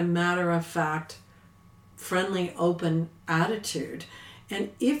kind of matter-of-fact, friendly, open attitude. And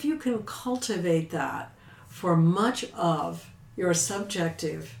if you can cultivate that for much of your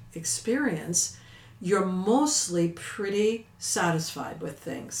subjective experience, you're mostly pretty satisfied with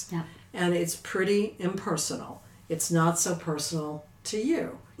things. Yeah. And it's pretty impersonal. It's not so personal to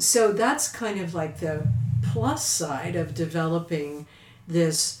you. So that's kind of like the plus side of developing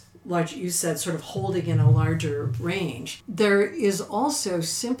this, like you said, sort of holding in a larger range. There is also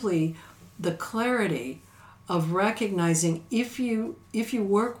simply the clarity of recognizing if you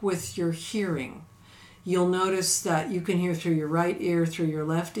work with your hearing, you'll notice that you can hear through your right ear, through your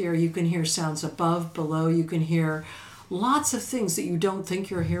left ear. You can hear sounds above, below. You can hear lots of things that you don't think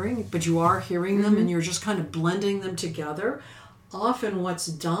you're hearing, but you are hearing them, and you're just kind of blending them together. Often what's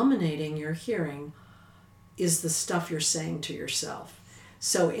dominating your hearing is the stuff you're saying to yourself.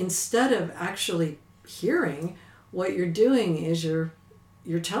 So instead of actually hearing, what you're doing is you're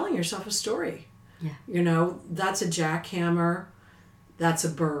telling yourself a story. Yeah. You know, that's a jackhammer, that's a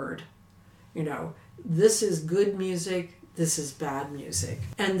bird. You know, this is good music, this is bad music.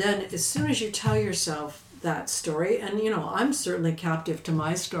 And then as soon as you tell yourself that story, and you know, I'm certainly captive to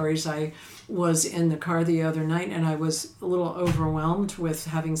my stories. I was in the car the other night and I was a little overwhelmed with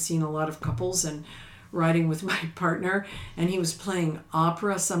having seen a lot of couples and riding with my partner, and he was playing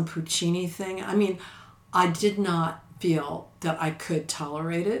opera, some Puccini thing. I mean, I did not feel that I could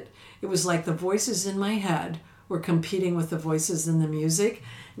tolerate it. It was like the voices in my head were competing with the voices in the music.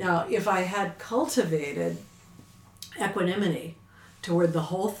 Now, if I had cultivated equanimity toward the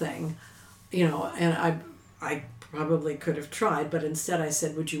whole thing, you know, and I probably could have tried, but instead I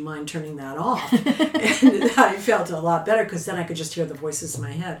said, would you mind turning that off? And I felt a lot better because then I could just hear the voices in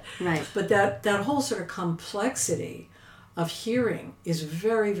my head. Right. But that whole sort of complexity of hearing is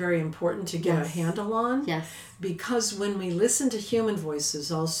very, very important to get a handle on. Yes. Because when we listen to human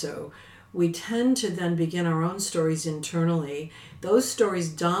voices also, we tend to then begin our own stories internally. Those stories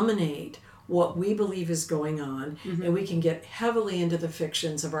dominate what we believe is going on, and we can get heavily into the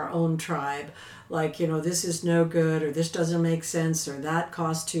fictions of our own tribe, like, this is no good, or this doesn't make sense, or that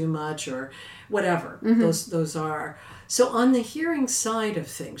costs too much, or whatever those are. So on the hearing side of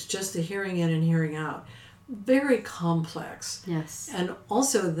things, just the hearing in and hearing out, very complex. Yes. And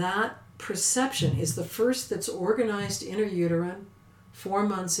also that perception is the first that's organized intrauterine. 4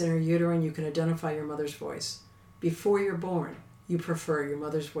 months intrauterine, you can identify your mother's voice. Before you're born, you prefer your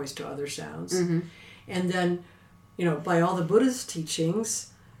mother's voice to other sounds. And then, by all the Buddha's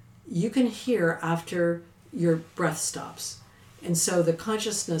teachings, you can hear after your breath stops. And so the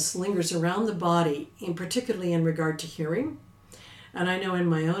consciousness lingers around the body, particularly in regard to hearing. And I know in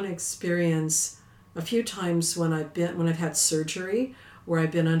my own experience, a few times when I've had surgery, where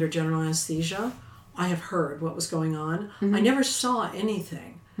I've been under general anesthesia, I have heard what was going on. I never saw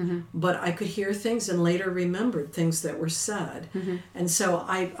anything, but I could hear things and later remembered things that were said. And so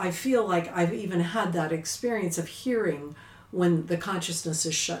I feel like I've even had that experience of hearing when the consciousness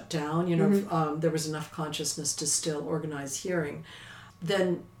is shut down, there was enough consciousness to still organize hearing.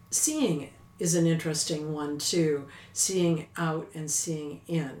 Then seeing is an interesting one too, seeing out and seeing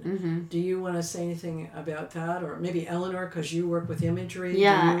in. Do you want to say anything about that? Or maybe Eleanor, because you work with imagery.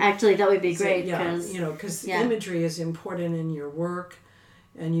 Yeah, actually that would be great. Because imagery is important in your work,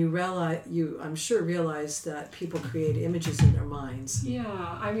 and you I'm sure realize that people create images in their minds. Yeah,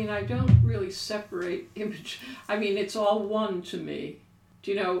 I don't really separate image. It's all one to me.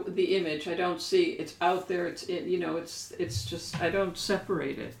 Do you know the image? I don't see it's out there. It's just I don't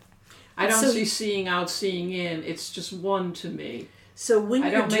separate it. I don't see seeing out, seeing in. It's just one to me. So when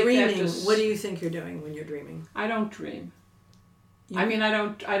you're dreaming, what do you think you're doing when you're dreaming? I don't dream. I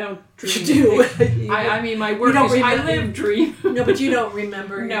don't dream. You do. My work is I live dream. No, but you don't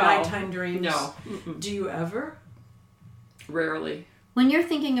remember your nighttime dreams? No. Do you ever? Rarely. When you're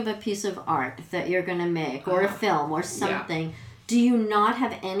thinking of a piece of art that you're going to make, or a film, or something, do you not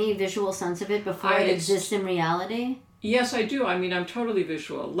have any visual sense of it before it exists in reality? Yes, I do. I'm totally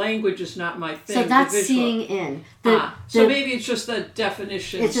visual. Language is not my thing. So that's seeing in. So maybe it's just the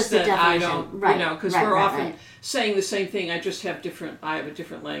definitions it's just that the definition. I don't, right. Because we're often saying the same thing. I have a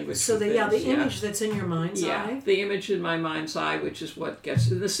different language. So the image that's in your mind's eye? The image in my mind's eye, which is what gets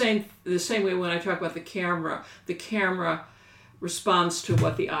the same way when I talk about the camera responds to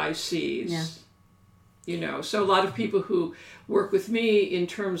what the eye sees. Yeah. So a lot of people who work with me in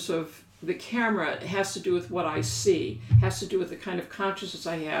terms of the camera has to do with what I see, has to do with the kind of consciousness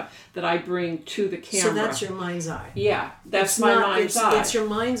I have that I bring to the camera. So that's your mind's eye. Yeah, that's my mind's eye. It's your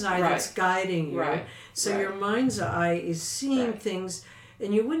mind's eye that's guiding you. Right. So your mind's eye is seeing things,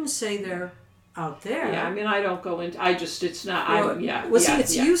 and you wouldn't say they're out there. Yeah, I don't go into. It's not.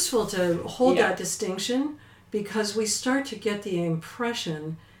 It's useful to hold that distinction, because we start to get the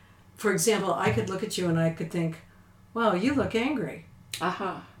impression. For example, I could look at you and I could think, "Wow, you look angry."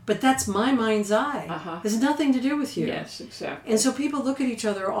 But that's my mind's eye. It has nothing to do with you. Yes, exactly. And so people look at each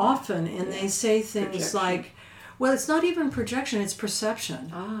other often and they say things like, well, it's not even projection, it's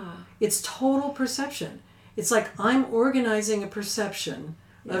perception. It's total perception. It's like I'm organizing a perception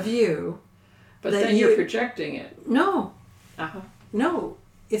of you. But then you're projecting it. No. No,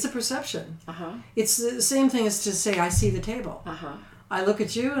 it's a perception. It's the same thing as to say, I see the table. I look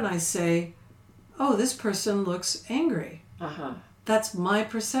at you and I say, oh, this person looks angry. That's my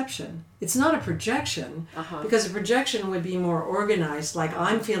perception. It's not a projection, because a projection would be more organized, like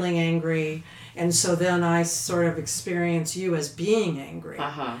I'm feeling angry, and so then I sort of experience you as being angry.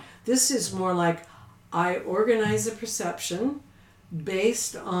 This is more like I organize a perception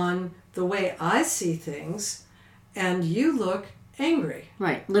based on the way I see things, and you look angry.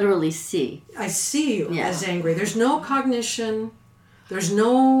 Right, literally see. I see you as angry. There's no cognition, there's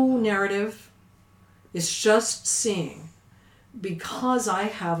no narrative, it's just seeing. Because I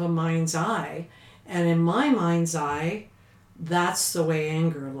have a mind's eye, and in my mind's eye, that's the way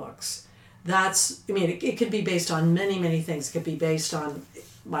anger looks. It could be based on many, many things. It could be based on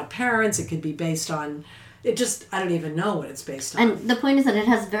my parents. It could be based on, I don't even know what it's based on. And the point is that it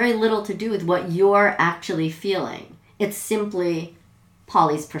has very little to do with what you're actually feeling. It's simply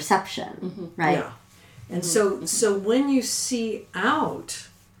Polly's perception, right? Yeah. And so when you see out,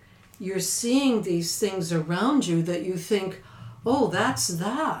 you're seeing these things around you that you think, oh, that's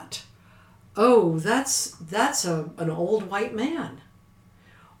that. Oh, that's an old white man.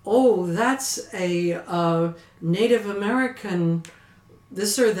 Oh, that's a Native American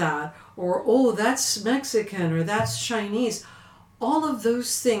this or that. Or, oh, that's Mexican, or that's Chinese. All of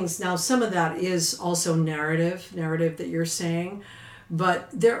those things. Now, some of that is also narrative that you're saying. But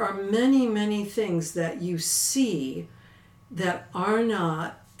there are many, many things that you see that are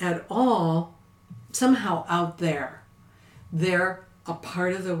not at all somehow out there. They're a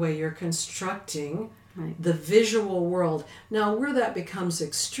part of the way you're constructing the visual world. Now, where that becomes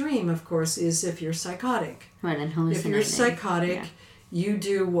extreme, of course, is if you're psychotic. Right, and hallucinating. If you're psychotic, you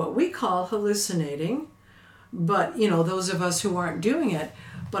do what we call hallucinating. But, those of us who aren't doing it.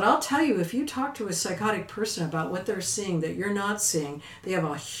 But I'll tell you, if you talk to a psychotic person about what they're seeing that you're not seeing, they have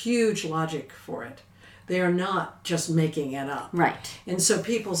a huge logic for it. They are not just making it up. Right. And so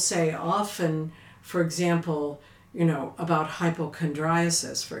people say often, for example, about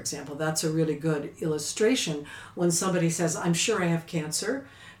hypochondriasis, for example. That's a really good illustration when somebody says, I'm sure I have cancer,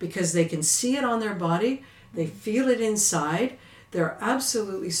 because they can see it on their body, they feel it inside, they're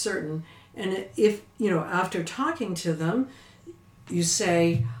absolutely certain. And if, after talking to them, you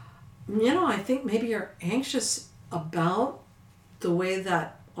say, I think maybe you're anxious about the way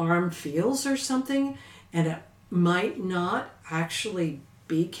that arm feels or something, and it might not actually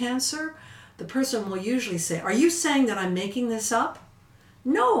be cancer. The person will usually say, are you saying that I'm making this up?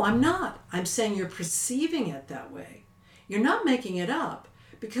 No, I'm not. I'm saying you're perceiving it that way. You're not making it up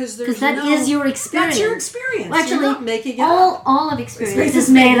because that is your experience. That's your experience. Well, actually, you're not making it up. All of experience is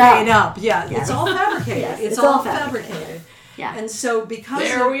made up. Yeah, it's all fabricated. Yes, it's all fabricated. Yeah. And so because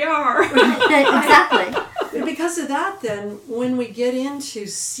we are. Exactly. Because of that, then, when we get into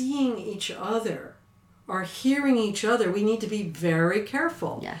seeing each other or hearing each other, we need to be very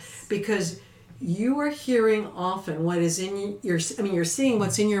careful. Yes. Because you are hearing often what is in you're seeing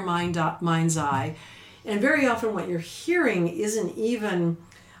what's in your mind's eye, and very often what you're hearing isn't even,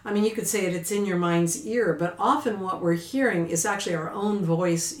 you could say it's in your mind's ear, but often what we're hearing is actually our own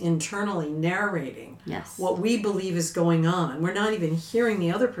voice internally narrating what we believe is going on. We're not even hearing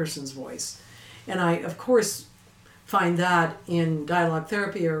the other person's voice. And I, of course, find that in dialogue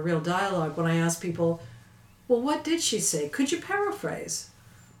therapy or real dialogue when I ask people, well, what did she say? Could you paraphrase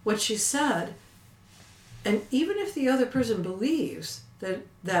what she said? And even if the other person believes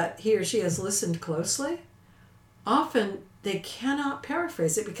that he or she has listened closely, often they cannot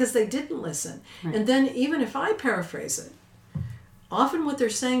paraphrase it because they didn't listen. Right. And then even if I paraphrase it, often what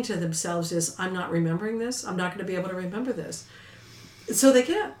they're saying to themselves is, I'm not remembering this. I'm not going to be able to remember this. So they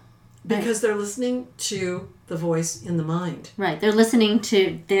can't because they're listening to the voice in the mind. Right. They're listening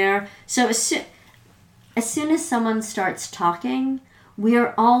to their... So as soon as someone starts talking, we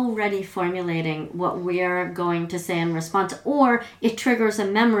are already formulating what we're going to say in response, or it triggers a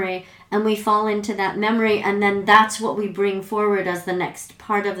memory and we fall into that memory, and then that's what we bring forward as the next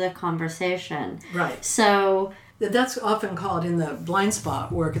part of the conversation. Right. So that's often called, in the blind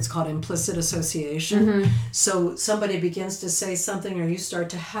spot work, it's called implicit association. Mm-hmm. So somebody begins to say something, or you start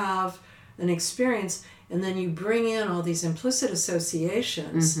to have an experience, and then you bring in all these implicit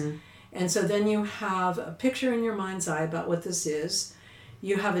associations. Mm-hmm. And so then you have a picture in your mind's eye about what this is.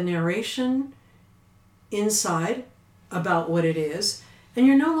 You have a narration inside about what it is, and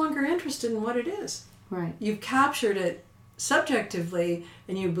you're no longer interested in what it is. Right. You've captured it subjectively,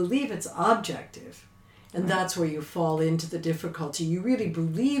 and you believe it's objective. And that's where you fall into the difficulty. You really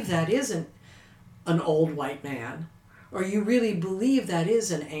believe that isn't an old white man, or you really believe that is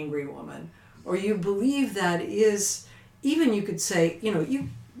an angry woman, or you believe that is, even you could say,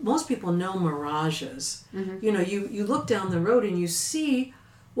 most people know mirages. Mm-hmm. You look down the road and you see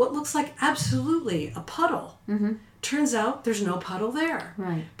what looks like absolutely a puddle. Mm-hmm. Turns out there's no puddle there.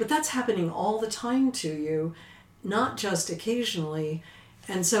 Right. But that's happening all the time to you, not just occasionally.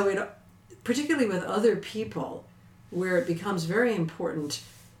 And so it, particularly with other people, where it becomes very important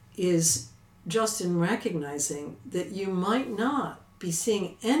is just in recognizing that you might not be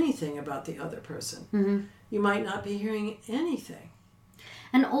seeing anything about the other person. Mm-hmm. You might not be hearing anything.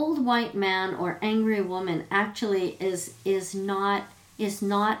 An old white man or angry woman actually is not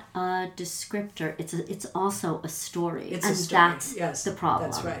a descriptor. It's also a story. It's and a story. That's the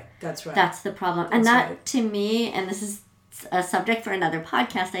problem. That's right. That's the problem. And that to me, and this is a subject for another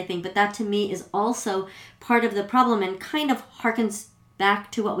podcast, I think, but that to me is also part of the problem and kind of harkens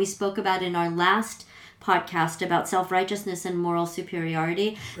back to what we spoke about in our last podcast about self-righteousness and moral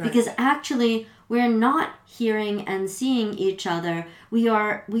superiority. Right. Because actually we're not hearing and seeing each other. We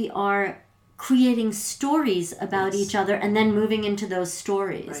are creating stories about each other and then moving into those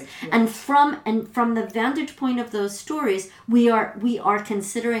stories. Right. Yes. And from the vantage point of those stories, we are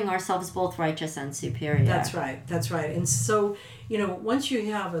considering ourselves both righteous and superior. That's right. And so, once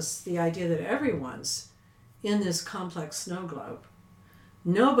you have the idea that everyone's in this complex snow globe,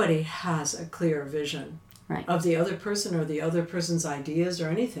 nobody has a clear vision of the other person or the other person's ideas or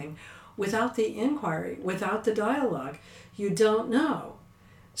anything. without the inquiry, without the dialogue, you don't know.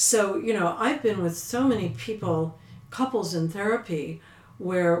 So, I've been with so many people, couples in therapy,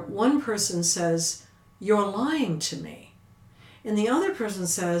 where one person says, "You're lying to me." And the other person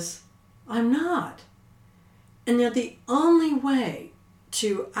says, "I'm not." And yet the only way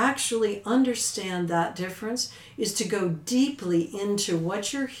to actually understand that difference is to go deeply into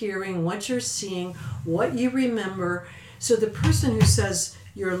what you're hearing, what you're seeing, what you remember. So the person who says,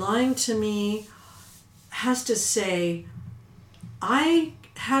 "You're lying to me," has to say, "I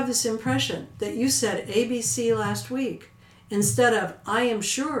have this impression that you said ABC last week," instead of, "I am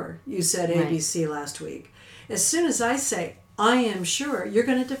sure you said ABC last week." As soon as I say, "I am sure," you're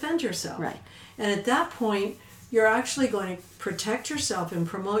going to defend yourself. Right. And at that point, you're actually going to protect yourself and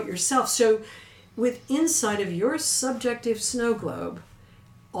promote yourself. So with inside of your subjective snow globe,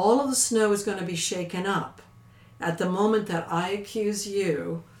 all of the snow is going to be shaken up at the moment that I accuse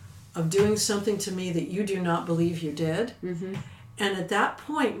you of doing something to me that you do not believe you did. Mm-hmm. And at that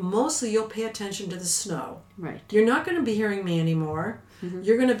point, mostly you'll pay attention to the snow. Right. You're not going to be hearing me anymore. Mm-hmm.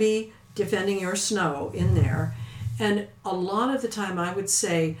 You're going to be defending your snow in there. And a lot of the time, I would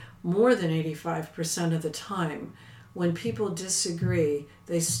say more than 85% of the time, when people disagree,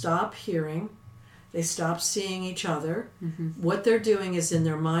 they stop hearing, they stop seeing each other. Mm-hmm. What they're doing is in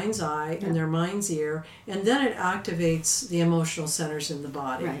their mind's eye and their mind's ear, and then it activates the emotional centers in the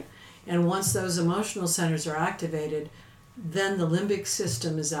body. Right. And once those emotional centers are activated, then the limbic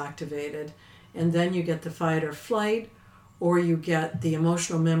system is activated, and then you get the fight or flight, or you get the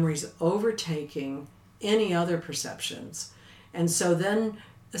emotional memories overtaking any other perceptions. And so then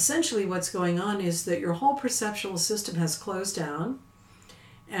essentially what's going on is that your whole perceptual system has closed down,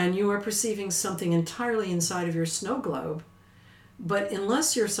 and you are perceiving something entirely inside of your snow globe. But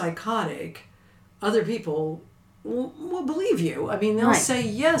unless you're psychotic, other people will believe you. I mean, they'll say,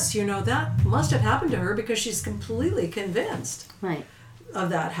 "Yes, that must have happened to her," because she's completely convinced of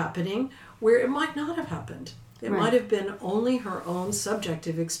that happening, where it might not have happened. It might have been only her own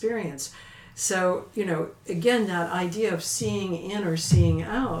subjective experience. So, again, that idea of seeing in or seeing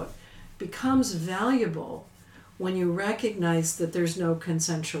out becomes valuable when you recognize that there's no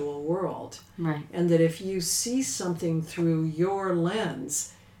consensual world. Right. And that if you see something through your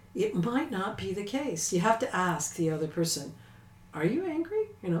lens, it might not be the case. You have to ask the other person, "Are you angry?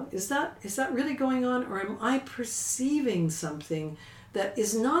 Is that really going on? Or am I perceiving something that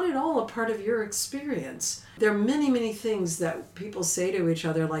is not at all a part of your experience?" There are many, many things that people say to each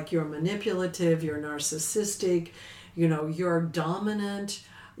other, like you're manipulative, you're narcissistic, you're dominant,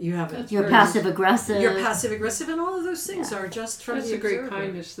 you're passive aggressive. You're passive aggressive, and all of those things are just from That's the observer. a great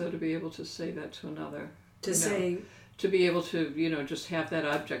kindness, though, to be able to say that to another. To be able to, just have that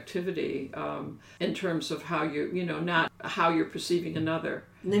objectivity in terms of how you, not how you're perceiving another.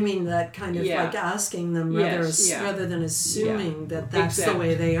 I mean, that kind of like asking them rather than assuming that that's the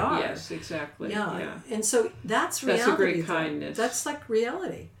way they are. Yes, exactly. Yeah. And so that's reality. That's a great kindness. That's like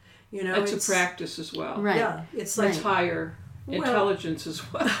reality. It's a practice as well. Right. Yeah. It's like higher intelligence as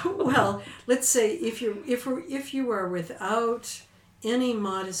well. Well, let's say if you are without any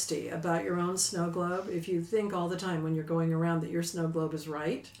modesty about your own snow globe, if you think all the time when you're going around that your snow globe is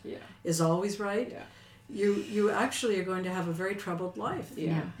right, is always right, you actually are going to have a very troubled life.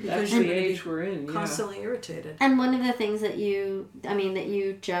 Yeah, because that's the age we're in. Constantly irritated. And one of the things that you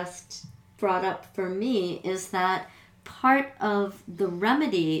just brought up for me is that part of the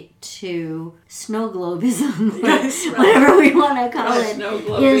remedy to snow globism, whatever we want to call it,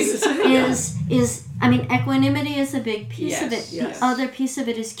 is equanimity is a big piece of it. Yes. The other piece of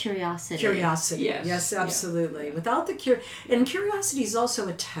it is curiosity. Curiosity. Yes, absolutely. Yeah. Without the curiosity is also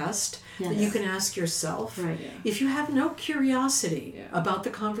a test that you can ask yourself. Right. Yeah. If you have no curiosity about the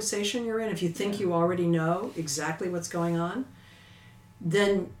conversation you're in, if you think you already know exactly what's going on,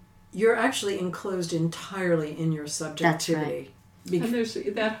 then you're actually enclosed entirely in your subjectivity. That's right. And there's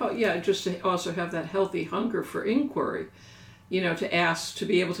that, just to also have that healthy hunger for inquiry, to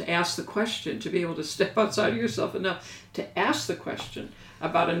be able to ask the question, to be able to step outside of yourself enough to ask the question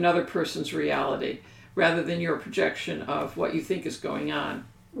about another person's reality, rather than your projection of what you think is going on.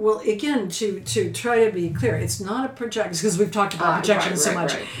 Well, again, to try to be clear, it's not a projection, because we've talked about projection so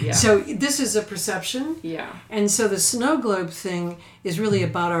much. Right, yeah. So this is a perception. Yeah. And so the snow globe thing is really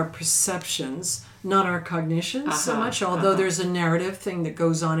about our perceptions, not our cognitions so much, although there's a narrative thing that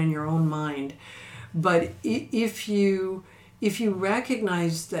goes on in your own mind. But if you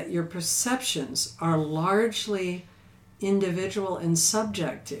recognize that your perceptions are largely individual and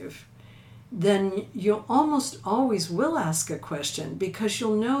subjective, then you almost always will ask a question, because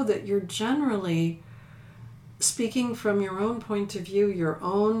you'll know that you're generally speaking from your own point of view, your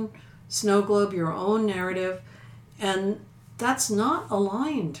own snow globe, your own narrative, and that's not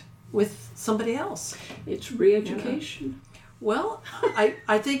aligned with somebody else. It's re-education. Well,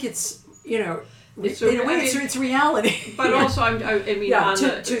 I think it's, It's it's reality. But also,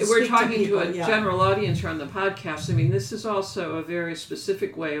 we're talking people, to a general audience here on the podcast. I mean, this is also a very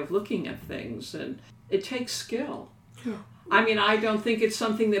specific way of looking at things, and it takes skill. Yeah. I mean, I don't think it's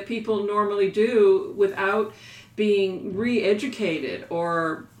something that people normally do without being re-educated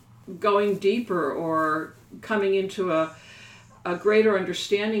or going deeper or coming into a greater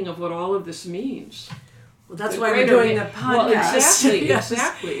understanding of what all of this means. Well, that's why we're doing the podcast. Well, exactly, Yes.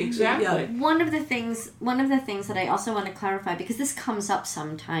 exactly. Yeah. One of the things that I also want to clarify, because this comes up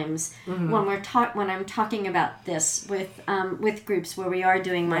sometimes when I'm talking about this with groups where we are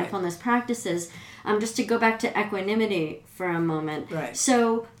doing mindfulness practices. Just to go back to equanimity for a moment. Right.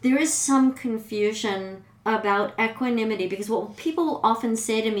 So there is some confusion about equanimity, because what people often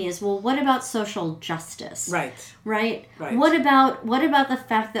say to me is, well, what about social justice? Right. Right? Right. What about the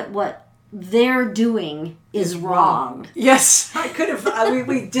fact that what they're doing is wrong? Yes, I could have.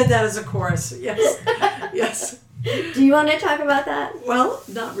 We did that as a chorus. Yes, yes. Do you want to talk about that? Well,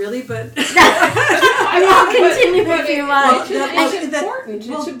 not really, but I'll continue if you want.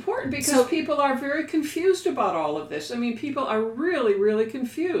 It's important because people are very confused about all of this. I mean, people are really, really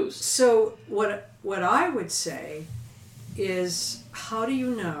confused. So what I would say is, how do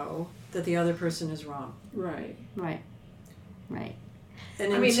you know that the other person is wrong? Right.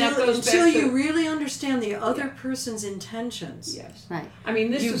 And I mean, that goes back until to, you really understand the other person's intentions. Yes. Right. I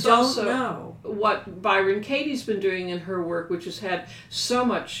mean, this You is don't also know. what Byron Katie's been doing in her work, which has had so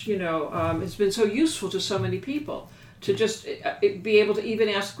much, it's been so useful to so many people to just be able to even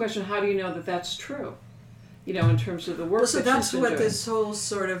ask the question, how do you know that that's true? In terms of the work So that that's she's been what doing. this whole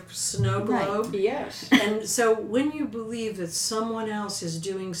sort of snow globe. Yes. And so when you believe that someone else is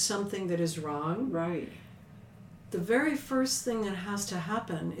doing something that is wrong, Right. the very first thing that has to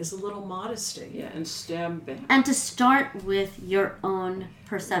happen is a little modesty. Yeah, and stem back. And to start with your own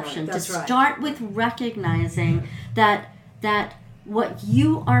perception. Right, that's to right. start with recognizing that what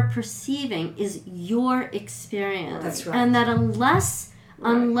you are perceiving is your experience. That's right. And that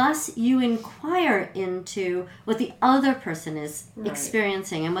unless you inquire into what the other person is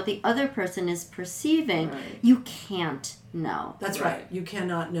experiencing and what the other person is perceiving, you can't know. That's right. You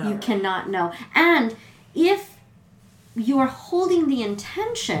cannot know. You cannot know. And if you are holding the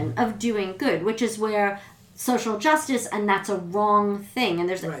intention of doing good, which is where social justice, and that's a wrong thing, and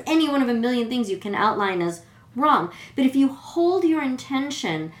there's any one of a million things you can outline as wrong. But if you hold your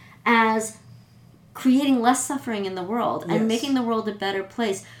intention as creating less suffering in the world and making the world a better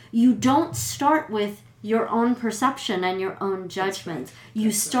place, you don't start with your own perception and your own judgment. That's right.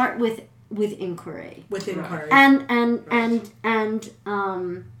 You start with inquiry. With inquiry.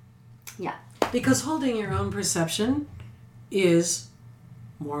 Because holding your own perception is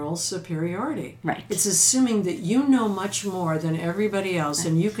moral superiority. Right. It's assuming that you know much more than everybody else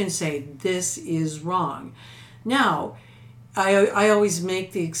and you can say this is wrong. Now, I always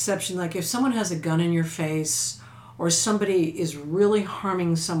make the exception, like if someone has a gun in your face or somebody is really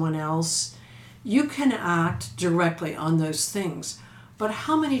harming someone else, you can act directly on those things. But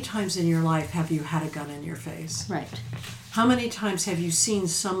how many times in your life have you had a gun in your face? Right. How many times have you seen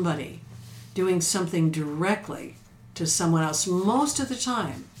somebody doing something directly to someone else? Most of the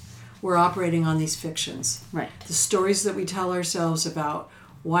time, we're operating on these fictions. Right. The stories that we tell ourselves about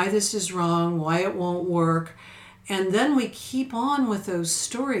why this is wrong, why it won't work. And then we keep on with those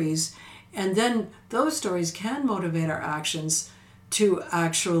stories. And then those stories can motivate our actions to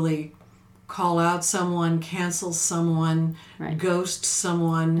actually call out someone, cancel someone, ghost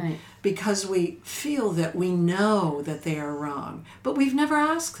someone, because we feel that we know that they are wrong. But we've never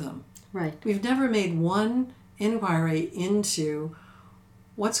asked them. Right. We've never made one inquiry into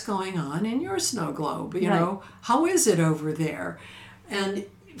what's going on in your snow globe. You know, how is it over there? And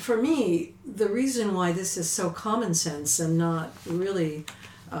for me, the reason why this is so common sense and not really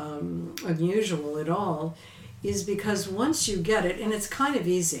unusual at all is because once you get it, and it's kind of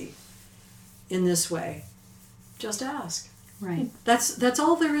easy in this way, just ask. Right. That's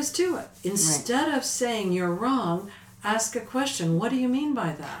all there is to it. Instead of saying you're wrong, ask a question. What do you mean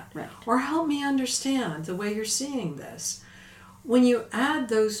by that? Right. Or help me understand the way you're seeing this. When you add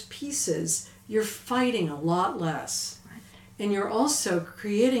those pieces, you're fighting a lot less. Right. And you're also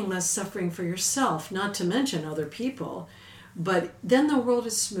creating less suffering for yourself, not to mention other people. But then the world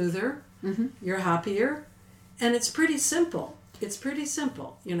is smoother, you're happier, and it's pretty simple. It's pretty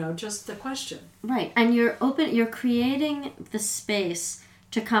simple, just the question. Right. And you're creating the space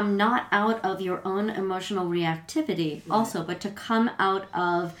to come not out of your own emotional reactivity also, but to come out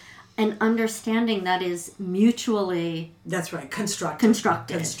of an understanding that is mutually That's right. Constructed.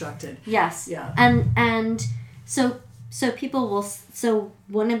 Constructed. Yes. Yeah. And so people will. So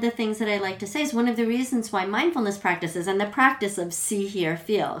one of the things that I like to say is one of the reasons why mindfulness practices and the practice of see, hear,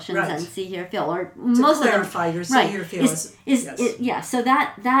 feel, Shinzen, Right. see, hear, feel, or To most clarify of them, your see, right, hear, feel is yeah. So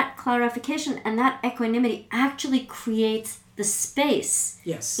that clarification and that equanimity actually creates the space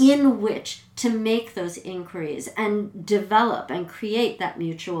yes. in which to make those inquiries and develop and create that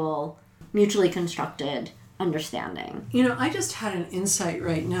mutually constructed understanding. You know, I just had an insight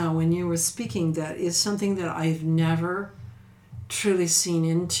right now when you were speaking that is something that I've never truly seen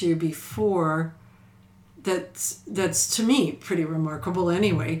into before. That's to me pretty remarkable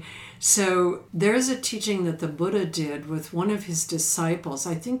anyway. So there's a teaching that the Buddha did with one of his disciples.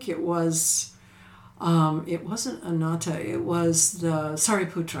 I think it wasn't Anatta, it was the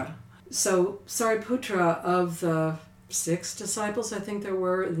Sariputra. So Sariputra, of the 6 disciples I think there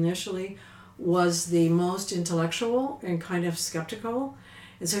were initially, was the most intellectual and kind of skeptical.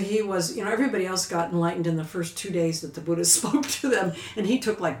 And so he was, everybody else got enlightened in the first 2 days that the Buddha spoke to them, and he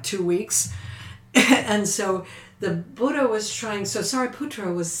took like 2 weeks. And so the Buddha was trying, so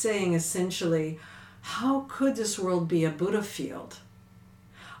Sariputra was saying essentially, how could this world be a Buddha field?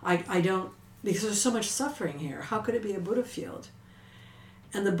 I don't, because there's so much suffering here. How could it be a Buddha field?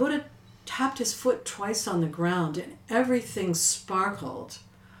 And the Buddha tapped his foot twice on the ground, and everything sparkled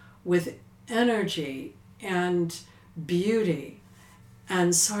with energy and beauty.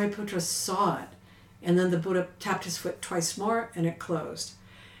 And Sariputra saw it. And then the Buddha tapped his foot twice more, and it closed.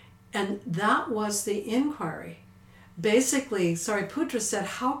 And that was the inquiry. Basically, Sariputra said,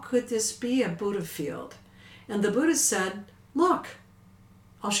 how could this be a Buddha field? And the Buddha said, look,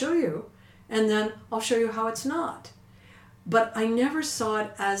 I'll show you. And then I'll show you how it's not. But I never saw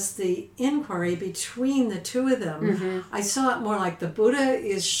it as the inquiry between the two of them. Mm-hmm. I saw it more like the Buddha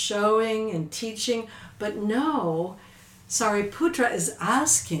is showing and teaching, but no, Sariputra is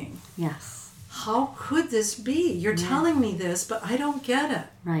asking. Yes. How could this be? You're telling me this, but I don't get it.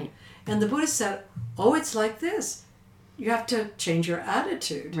 Right. And the Buddha said, oh, it's like this. You have to change your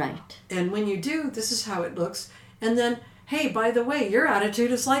attitude. Right. And when you do, this is how it looks. And then, hey, by the way, your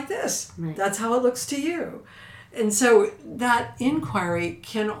attitude is like this. Right. That's how it looks to you. And so that inquiry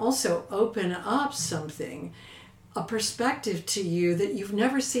can also open up something, a perspective to you that you've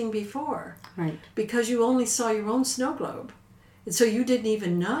never seen before. Right. Because you only saw your own snow globe. And so you didn't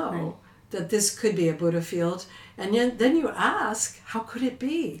even know that this could be a Buddha field. And then you ask, how could it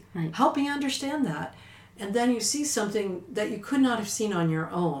be? Right. Help me understand that. And then you see something that you could not have seen on your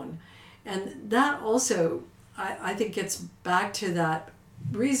own. And that also, I think, gets back to that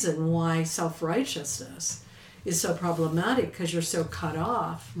reason why self-righteousness is so problematic, because you're so cut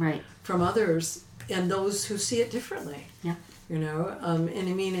off from others and those who see it differently. Yeah. And I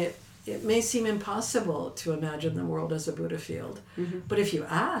mean, it may seem impossible to imagine the world as a Buddha field, but if you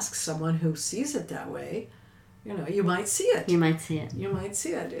ask someone who sees it that way, you might see it. You might see it. You might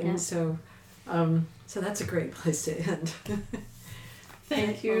see it. And so that's a great place to end.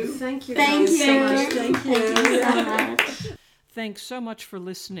 Thank you. Well, thank you. Thank guys you. so much. Thank you. Thank you so much. Thanks so much for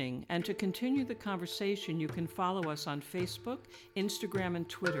listening. And to continue the conversation, you can follow us on Facebook, Instagram, and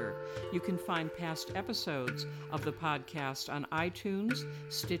Twitter. You can find past episodes of the podcast on iTunes,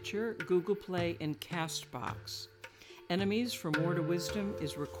 Stitcher, Google Play, and CastBox. Enemies from War to Wisdom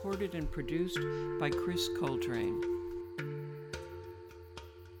is recorded and produced by Chris Coltrane.